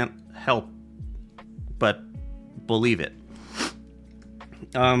 I can't help but believe it.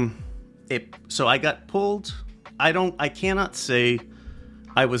 So I got pulled. I cannot say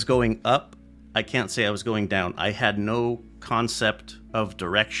I was going up. I can't say I was going down. I had no concept of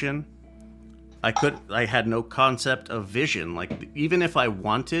direction. I had no concept of vision. Like, even if I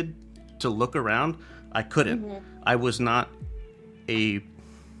wanted to look around, I couldn't. I was not a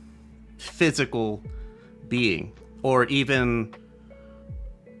physical being, or even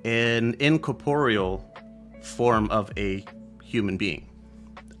an incorporeal form of a human being.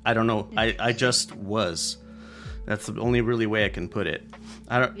 I don't know. I just was. That's the only really way I can put it.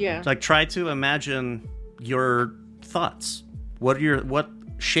 Like, try to imagine your thoughts. What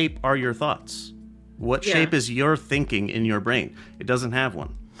shape are your thoughts? What shape is your thinking in your brain? It doesn't have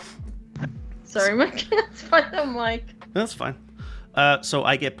one. Sorry, my cat's fine. I'm like... That's fine. So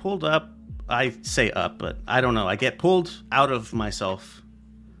I get pulled up. I say up, but I don't know. I get pulled out of myself.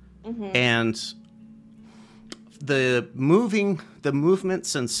 And the movement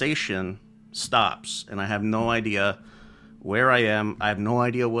sensation stops, and I have no idea where I am. I have no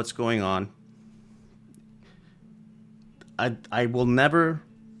idea what's going on. I will never,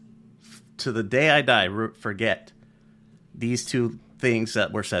 to the day I die, forget these two things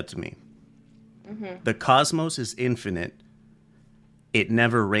that were said to me. The cosmos is infinite. It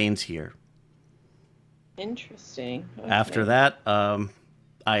never rains here. Interesting. Okay. After that,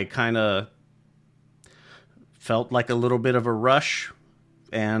 I kind of felt like a little bit of a rush,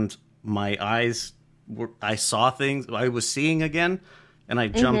 and my eyes I saw things I was seeing again, and I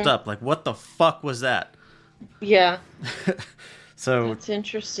jumped up like, what the fuck was that? Yeah. So that's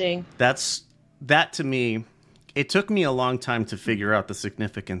interesting. That to me, it took me a long time to figure out the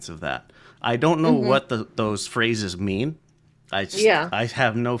significance of that. I don't know what those phrases mean. I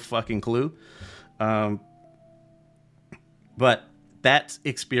have no fucking clue. But that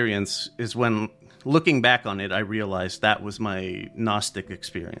experience is when, looking back on it, I realized that was my Gnostic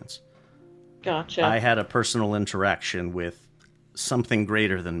experience. Gotcha. I had a personal interaction with something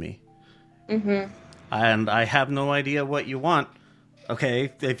greater than me. And I have no idea what you want.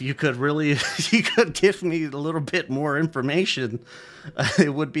 Okay, if you could really, you could give me a little bit more information,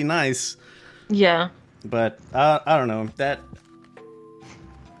 it would be nice. Yeah. But I don't know that.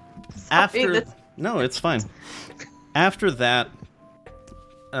 No, it's fine. After that,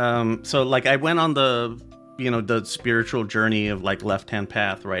 so like I went on the spiritual journey of like left hand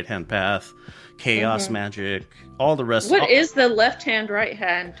path, right hand path, chaos magic, all the rest. What is the left hand, right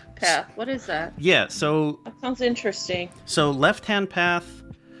hand path? What is that? Yeah, so that sounds interesting. So left hand path.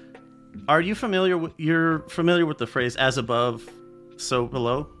 Are you familiar with? You're familiar with the phrase "as above, so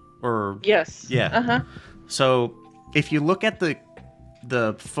below"? Or yes. Yeah. So if you look at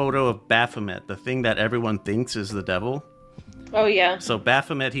the photo of Baphomet, the thing that everyone thinks is the devil. Oh, yeah. So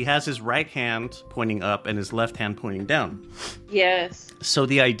Baphomet, he has his right hand pointing up and his left hand pointing down. Yes. So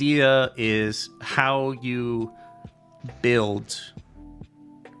the idea is how you build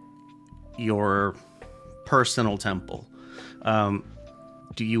your personal temple.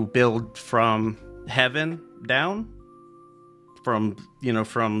 Do you build from heaven down? From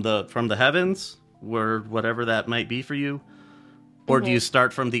the heavens, where whatever that might be for you? Or do you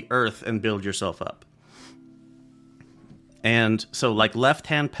start from the earth and build yourself up? And so, like,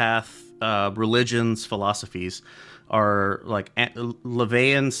 left-hand path religions, philosophies are like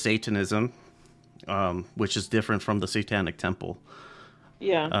Levian Satanism, which is different from the Satanic Temple.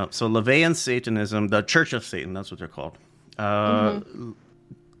 Yeah. So Levian Satanism, the Church of Satan, that's what they're called.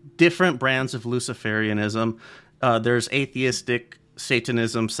 Different brands of Luciferianism. There's atheistic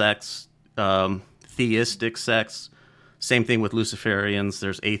Satanism sects, theistic sects. Same thing with Luciferians.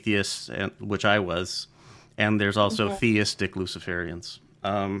 There's atheists, which I was. And there's also theistic Luciferians.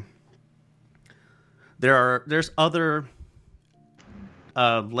 There's other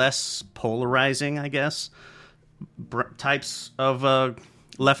less polarizing, I guess, types of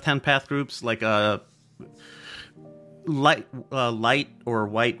left-hand path groups, like light or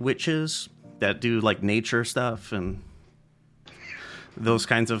white witches that do like nature stuff and those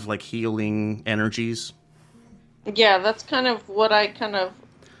kinds of like healing energies. Yeah, that's kind of what I kind of.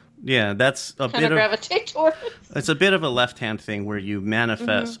 Yeah, that's a bit of gravitate towards. It's a bit of a left-hand thing where you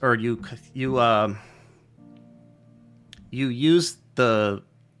manifest or you use the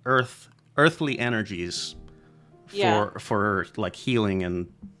earthly energies for like healing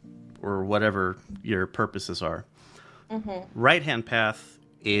and or whatever your purposes are. Right-hand path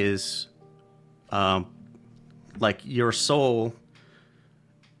is like your soul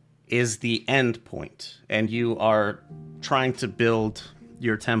is the end point, and you are trying to build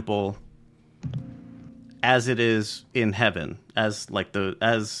your temple as it is in heaven, as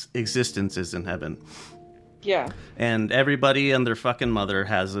existence is in heaven. Yeah. And everybody and their fucking mother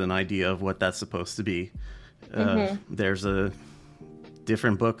has an idea of what that's supposed to be. There's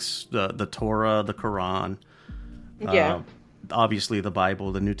different books, the Torah, the Quran. Obviously the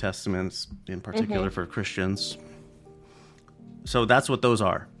Bible, the New Testaments in particular for Christians. So that's what those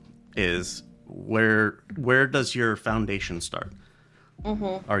are, is where does your foundation start?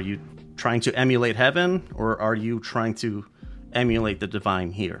 Are you trying to emulate heaven, or are you trying to emulate the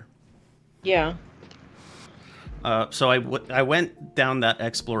divine here? Yeah. So I went down that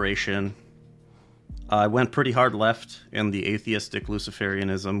exploration. I went pretty hard left in the atheistic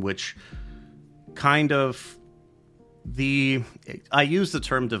Luciferianism, which kind of I use the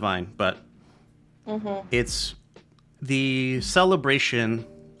term divine, but it's the celebration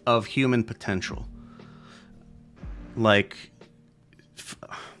of human potential. Like,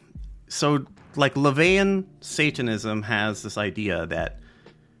 so like Levian Satanism has this idea that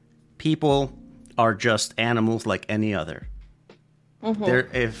people are just animals like any other.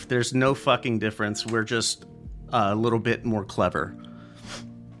 If there's no fucking difference, we're just a little bit more clever.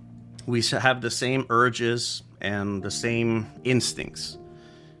 We have the same urges and the same instincts.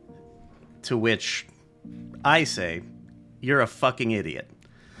 To which I say, you're a fucking idiot.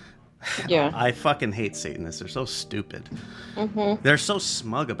 Yeah. I fucking hate Satanists. They're so stupid. They're so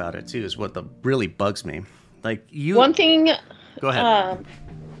smug about it, too, is what really bugs me. Like, you... One thing... Go ahead.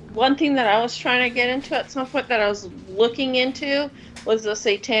 One thing that I was trying to get into at some point that I was looking into was the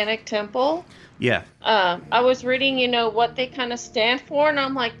Satanic Temple. Yeah. I was reading, what they kind of stand for, and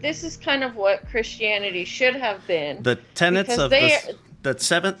I'm like, this is kind of what Christianity should have been. The tenets of the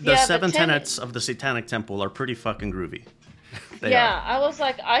seven tenets of the Satanic Temple are pretty fucking groovy. They are. I was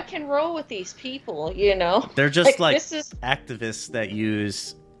like, I can roll with these people, They're just like activists that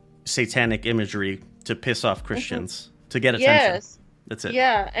use satanic imagery to piss off Christians to get attention. Yes. That's it.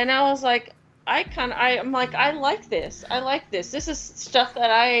 Yeah, and I was like, I'm like, I like this. This is stuff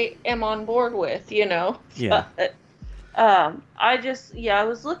that I am on board with, Yeah. I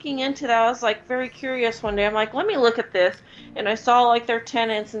was looking into that. I was like very curious one day. I'm like, let me look at this, and I saw like their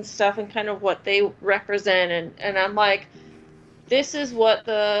tenets and stuff and kind of what they represent, and I'm like, this is what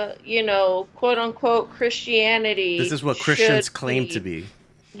the, quote unquote Christianity. This is what Christians claim to be.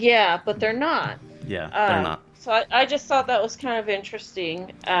 Yeah, but they're not. Yeah, they're not. So I just thought that was kind of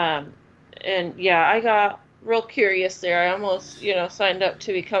interesting. And yeah, I got real curious there. I almost, signed up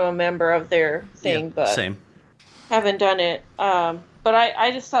to become a member of their thing, but same. Haven't done it. But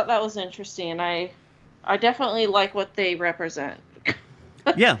I just thought that was interesting, and I definitely like what they represent.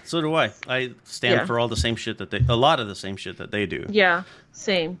 Yeah, so do I. I stand for all the same shit a lot of the same shit that they do. Yeah,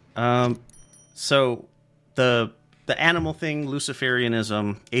 same. So the animal thing,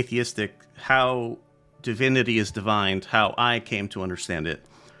 Luciferianism, atheistic, how divinity is divined, how I came to understand it,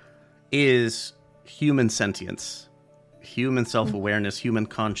 is human sentience, human self-awareness, human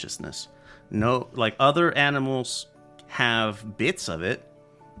consciousness. No, like other animals have bits of it,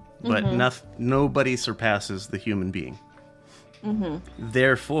 but nobody surpasses the human being.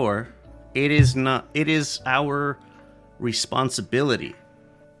 Therefore, it is our responsibility.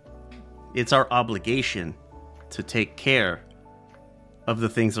 It's our obligation to take care of the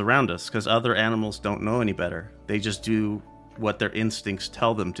things around us, because other animals don't know any better. They just do what their instincts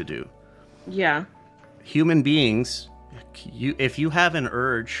tell them to do. Yeah. Human beings, if you have an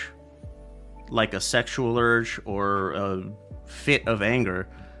urge, like a sexual urge or a fit of anger,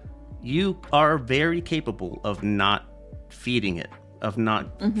 you are very capable of not feeding it, of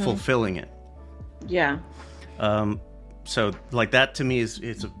not fulfilling it. Yeah. So like that to me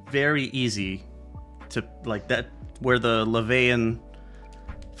it's very easy to like that, where the Levian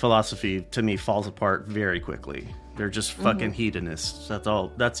philosophy to me falls apart very quickly. They're just fucking hedonists.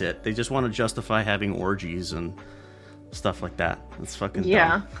 That's it. They just want to justify having orgies and stuff like that. It's fucking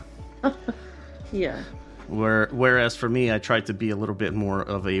dumb. Yeah. Whereas for me, I tried to be a little bit more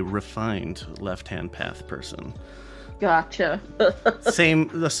of a refined left-hand path person. Gotcha.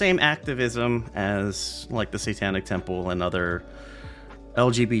 The same activism as like the Satanic Temple and other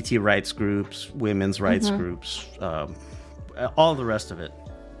LGBT rights groups, women's rights groups, all the rest of it.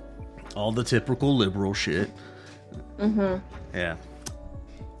 All the typical liberal shit. Yeah.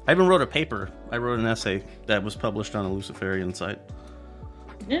 I even wrote a paper. I wrote an essay that was published on a Luciferian site.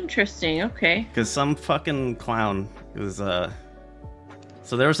 Interesting, okay. Because some fucking clown was, so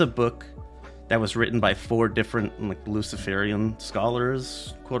there was a book that was written by 4 different like Luciferian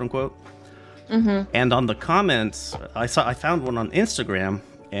scholars, quote unquote. And on the comments, I found one on Instagram,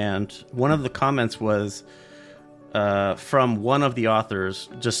 and one of the comments was from one of the authors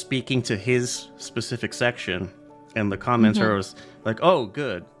just speaking to his specific section, and the commenter was like, "Oh,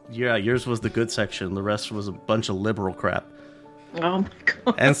 good, yeah, yours was the good section. The rest was a bunch of liberal crap." Oh my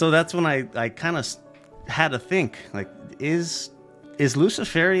god! And so that's when I kind of had to think, like, is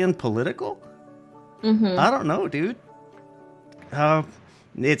Luciferian political? I don't know, dude.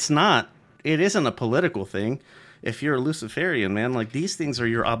 It's not. It isn't a political thing. If you're a Luciferian, man, like, these things are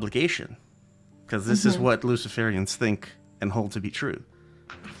your obligation, because this is what Luciferians think and hold to be true.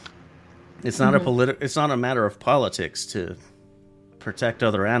 It's not it's not a matter of politics to protect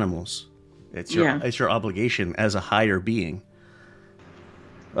other animals. It's your obligation as a higher being.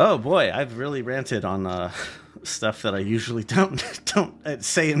 Oh boy, I've really ranted on stuff that I usually don't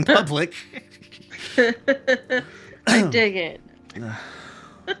say in public. I dig it.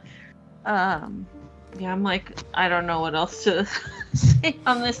 Yeah, I'm like, I don't know what else to say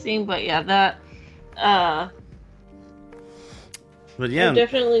on this thing, but yeah, that. But yeah,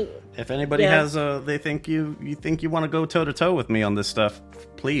 definitely. If anybody has they think you want to go toe to toe with me on this stuff,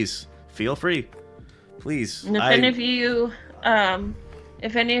 please feel free. Please. And if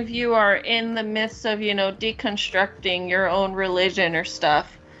any of you are in the midst of, deconstructing your own religion or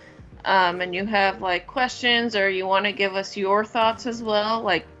stuff, and you have like questions, or you want to give us your thoughts as well,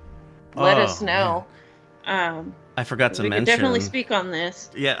 like, let us know. I forgot to mention. We can definitely speak on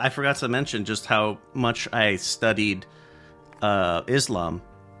this. Yeah, I forgot to mention just how much I studied Islam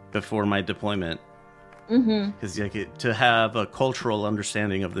before my deployment. Because to have a cultural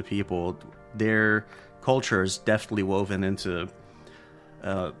understanding of the people, their culture is definitely woven into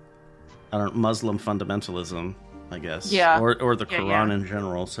Muslim fundamentalism, I guess. Yeah. Or the Quran in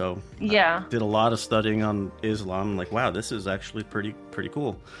general. So I did a lot of studying on Islam. Like, wow, this is actually pretty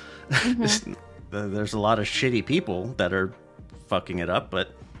cool. There's a lot of shitty people that are fucking it up,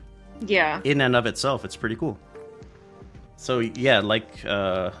 but in and of itself, it's pretty cool. So yeah, like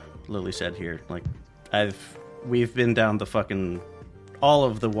Lily said here, like we've been down the fucking all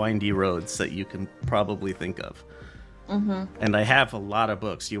of the windy roads that you can probably think of. And I have a lot of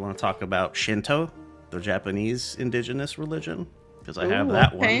books. You want to talk about Shinto? the Japanese indigenous religion, because I have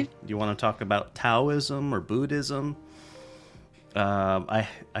that one. Do you want to talk about Taoism or Buddhism? I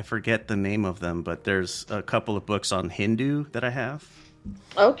forget the name of them, but there's a couple of books on Hindu that I have.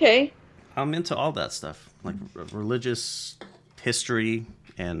 Okay. I'm into all that stuff, like religious history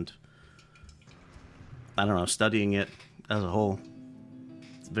and, I don't know, studying it as a whole.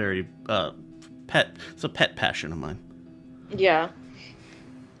 It's very it's a pet passion of mine. Yeah.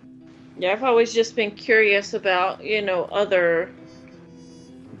 Yeah, I've always just been curious about, other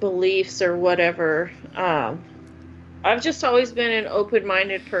beliefs or whatever. I've just always been an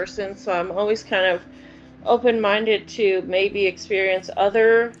open-minded person, so I'm always kind of open-minded to maybe experience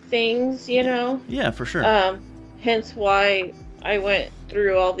other things, Yeah, for sure. Hence why I went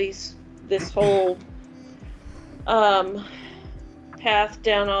through this whole path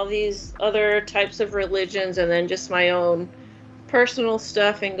down all these other types of religions, and then just my own personal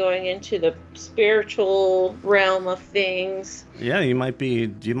stuff and going into the spiritual realm of things. Yeah, you might be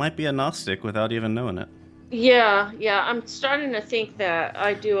a Gnostic without even knowing it. Yeah, I'm starting to think that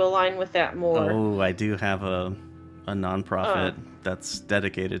I do align with that more. Oh, I do have a nonprofit that's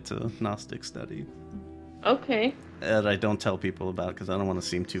dedicated to Gnostic study. Okay. That I don't tell people about because I don't want to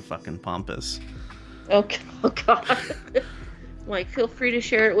seem too fucking pompous. Okay. Oh, God. Like, feel free to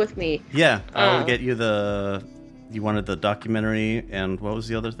share it with me. Yeah, I'll get you you wanted the documentary, and what was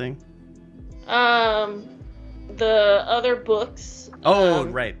the other thing? The other books. Oh,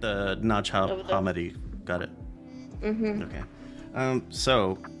 right, the Naj Hammadi. Got it. Mm-hmm. Okay.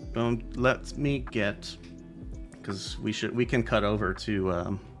 So, let me get, because we can cut over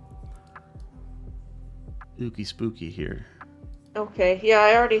to Ookie Spooky here. Okay. Yeah,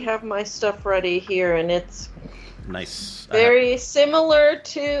 I already have my stuff ready here, and it's nice. Very similar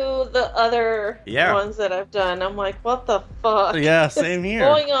to the other ones that I've done. I'm like, what the fuck? Yeah, same here.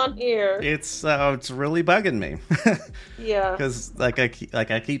 What's going on here? It's really bugging me. Yeah. Because like I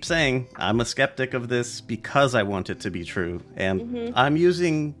keep saying, I'm a skeptic of this because I want it to be true, and I'm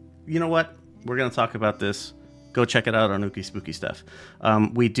using. You know what? We're gonna talk about this. Go check it out on Ookie Spooky Stuff.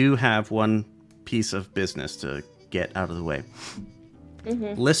 We do have one piece of business to get out of the way.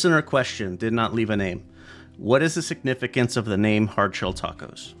 Listener question did not leave a name. What is the significance of the name Hardshell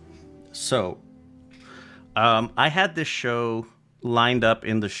Tacos? So, I had this show lined up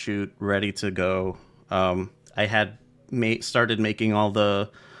in the shoot, ready to go. I had started making all the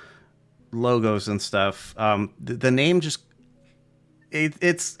logos and stuff. The name just...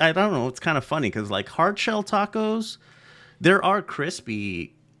 It's I don't know, it's kind of funny, because, like, Hardshell Tacos, there are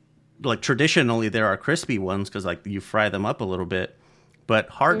crispy... Like, traditionally, there are crispy ones, because, like, you fry them up a little bit. But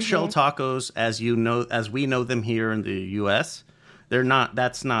hard shell tacos, as we know them here in the U.S., they're not.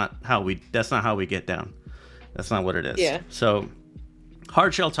 That's not how we get down. That's not what it is. Yeah. So,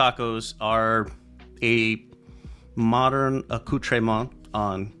 hard shell tacos are a modern accoutrement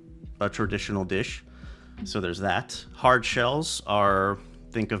on a traditional dish. So there's that. Hard shells are,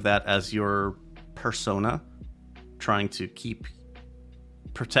 think of that as your persona, trying to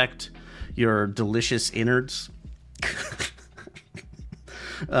protect your delicious innards.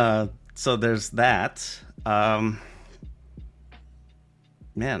 So there's that.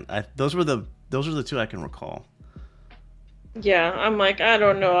 Man, those were the two I can recall. Yeah, I'm like, I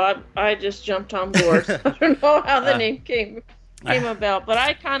don't know. I just jumped on board. I don't know how the name came about, but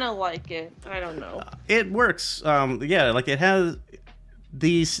I kind of like it. I don't know. It works. Yeah, like it has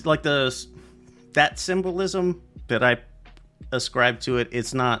these, like that symbolism that I ascribe to it.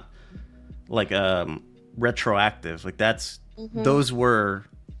 It's not like retroactive. Like that's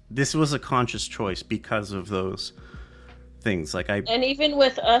this was a conscious choice because of those things. Like and even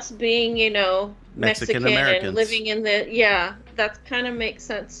with us being, Mexican and living in that kind of makes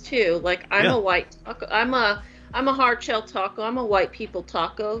sense too. Like I'm a white taco. I'm a hard shell taco. I'm a white people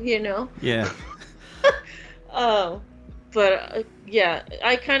taco. Yeah. But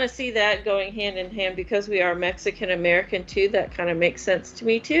I kind of see that going hand in hand because we are Mexican American too. That kind of makes sense to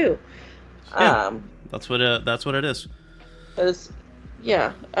me too. Yeah, that's what it is.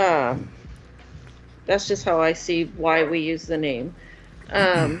 That's just how I see why we use the name.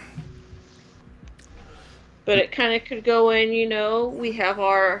 But it kind of could go in, we have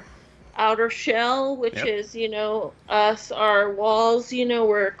our outer shell, which is, us, our walls,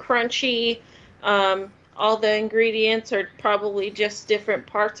 we're crunchy. All the ingredients are probably just different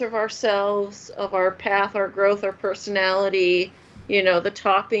parts of ourselves, of our path, our growth, our personality. The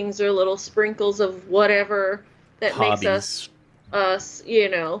toppings are little sprinkles of whatever that makes us,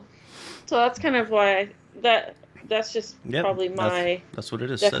 So that's kind of why that's just probably my that's what it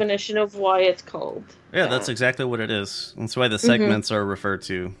is. Definition of why it's called. Yeah, that's exactly what it is. That's why the segments are referred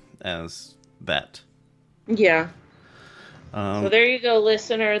to as that. Yeah. So Um, there you go,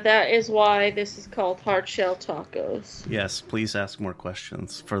 listener. That is why this is called hard shell tacos. yes, please ask more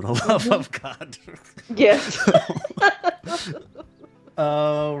questions for the love Mm-hmm. of God. Yes.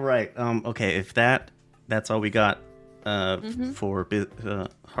 Right. Okay, if that's all we got Mm-hmm. for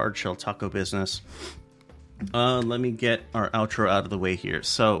hard shell taco business. Let me get our outro out of the way here.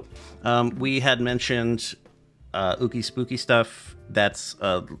 So, we had mentioned Ookie Spooky Stuff. That's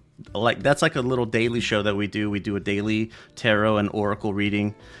that's like a little daily show that we do. We do a daily tarot and oracle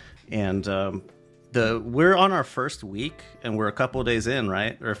reading, and we're on our first week, and we're a couple days in,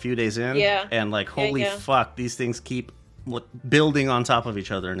 right, or a few days in, Yeah. and like Yeah, holy yeah. fuck, these things keep building on top of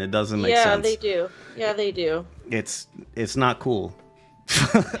each other, and it doesn't make Yeah, sense. they do. Yeah, they do. It's not cool.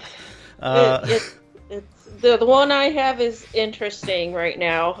 It's the one I have is interesting right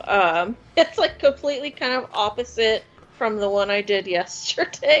now. It's like completely kind of opposite from the one I did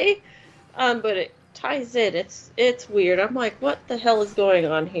yesterday. But it ties in. It's weird. I'm like, what the hell is going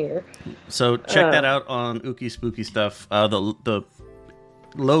on here? So check that out on Ookie Spooky Stuff. The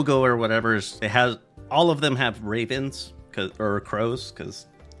logo or whatever it has. All of them have ravens or crows. Because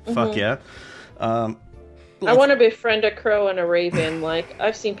fuck yeah. I want to befriend a crow and a raven. Like,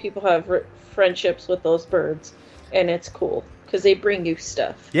 I've seen people have friendships with those birds, and it's cool because they bring you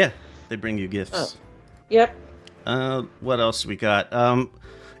stuff. Yeah, they bring you gifts. Oh. Yep. What else we got?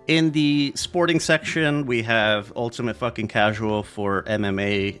 In the sporting section, we have Ultimate Fucking Casual for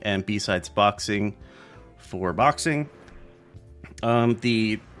MMA and B-Sides Boxing for boxing.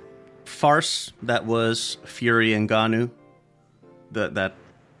 The farce that was Fury and Ganu.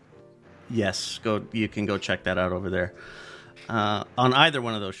 Yes, you can go check that out over there. On either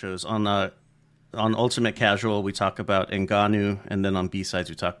one of those shows, on Ultimate Casual, we talk about Ngannou, and then on B-Sides,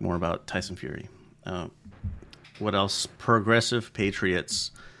 we talk more about Tyson Fury. What else? Progressive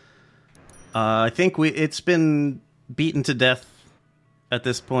Patriots. I think it's been beaten to death at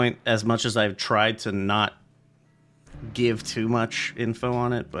this point, as much as I've tried to not give too much info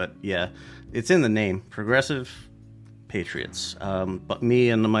on it. But yeah, it's in the name. Progressive Patriots. But me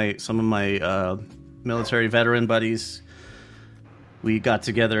and some of my military veteran buddies, we got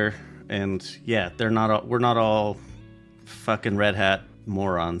together, and yeah, we're not all fucking red hat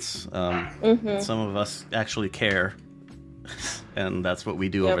morons. Some of us actually care, and that's what we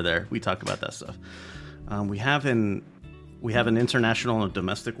do over there. We talk about that stuff. We have an international and a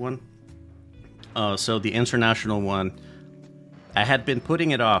domestic one. So the international one, I had been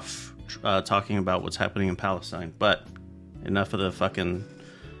putting it off, talking about what's happening in Palestine, but enough of the fucking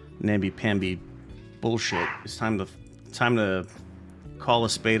namby-pamby bullshit. It's time to call a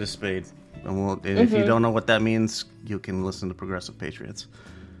spade a spade. And if you don't know what that means, you can listen to Progressive Patriots.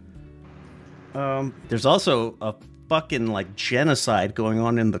 There's also a fucking like genocide going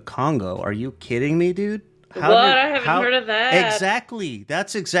on in the Congo. Are you kidding me, dude? I haven't heard of that. Exactly.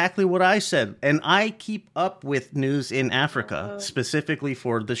 That's exactly what I said. And I keep up with news in Africa, specifically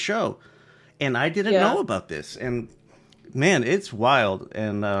for the show. And I didn't know about this. And man, it's wild.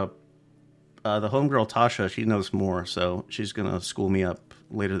 And the homegirl Tasha, she knows more, so she's gonna school me up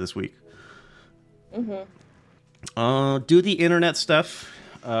later this week. Do the internet stuff.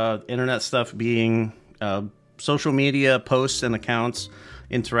 Internet stuff being social media posts and accounts.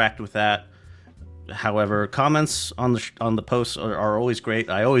 Interact with that. However, comments on the posts are always great.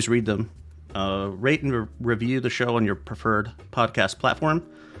 I always read them. Rate and review the show on your preferred podcast platform.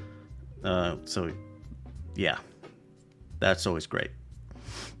 So, yeah, that's always great.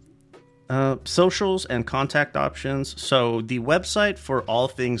 Socials and contact options. So the website for all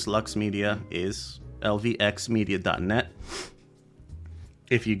things Lux Media is lvxmedia.net.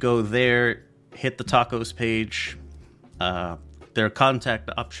 If you go there, hit the tacos page, their contact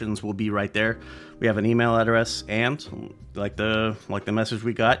options will be right there. We have an email address, and like the message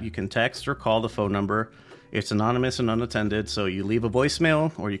we got, you can text or call the phone number. It's anonymous and unattended, so you leave a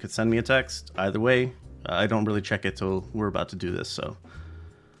voicemail or you could send me a text. Either way, I don't really check it till we're about to do this. So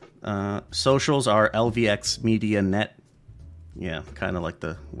socials are LVX Media Net. Yeah, kind of like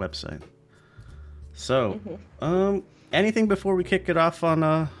the website. So, anything before we kick it off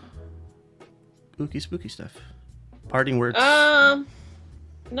on Ookie Spooky Stuff? Parting words?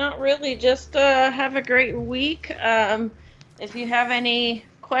 Not really. Just have a great week. If you have any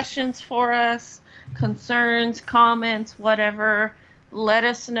questions for us, concerns, comments, whatever, let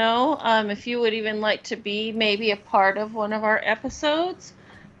us know. If you would even like to be maybe a part of one of our episodes.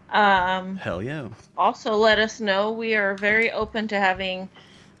 Hell yeah. Also, let us know. We are very open to having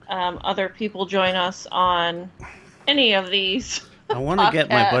other people join us on any of these. I want to get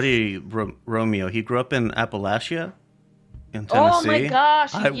my buddy Romeo. He grew up in Appalachia. in Tennessee. Oh my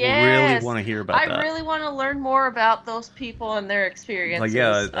gosh, I yes. really want to hear about that. I really want to learn more about those people and their experiences.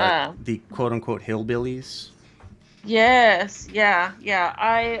 The quote unquote hillbillies. Yes, yeah.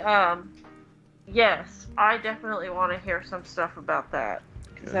 Yes, I definitely want to hear some stuff about that.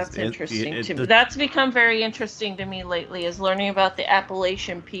 Because that's interesting to me. That's become very interesting to me lately, is learning about the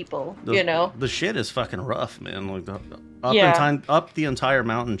Appalachian people, The shit is fucking rough, man. Like up the entire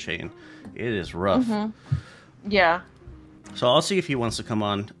mountain chain. It is rough. Mm-hmm. Yeah. So I'll see if he wants to come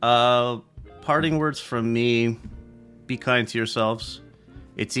on. Parting words from me: be kind to yourselves.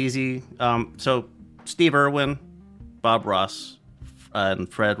 It's easy. So Steve Irwin, Bob Ross,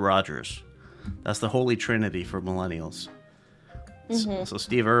 and Fred Rogers. That's the holy trinity for millennials. Mm-hmm. So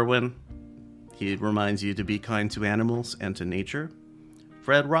Steve Irwin, he reminds you to be kind to animals and to nature.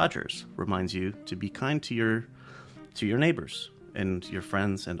 Fred Rogers reminds you to be kind to your neighbors and your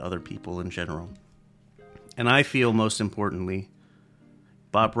friends and other people in general. And I feel most importantly,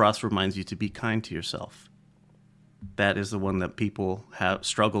 Bob Ross reminds you to be kind to yourself. That is the one that people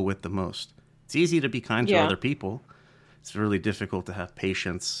struggle with the most. It's easy to be kind to other people. It's really difficult to have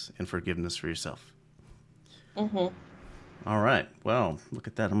patience and forgiveness for yourself. Mm-hmm. All right. Well, look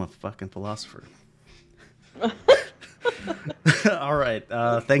at that. I'm a fucking philosopher. All right.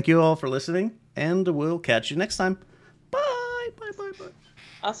 Thank you all for listening, and we'll catch you next time. Bye. Bye.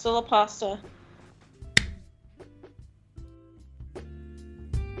 Hasta la pasta.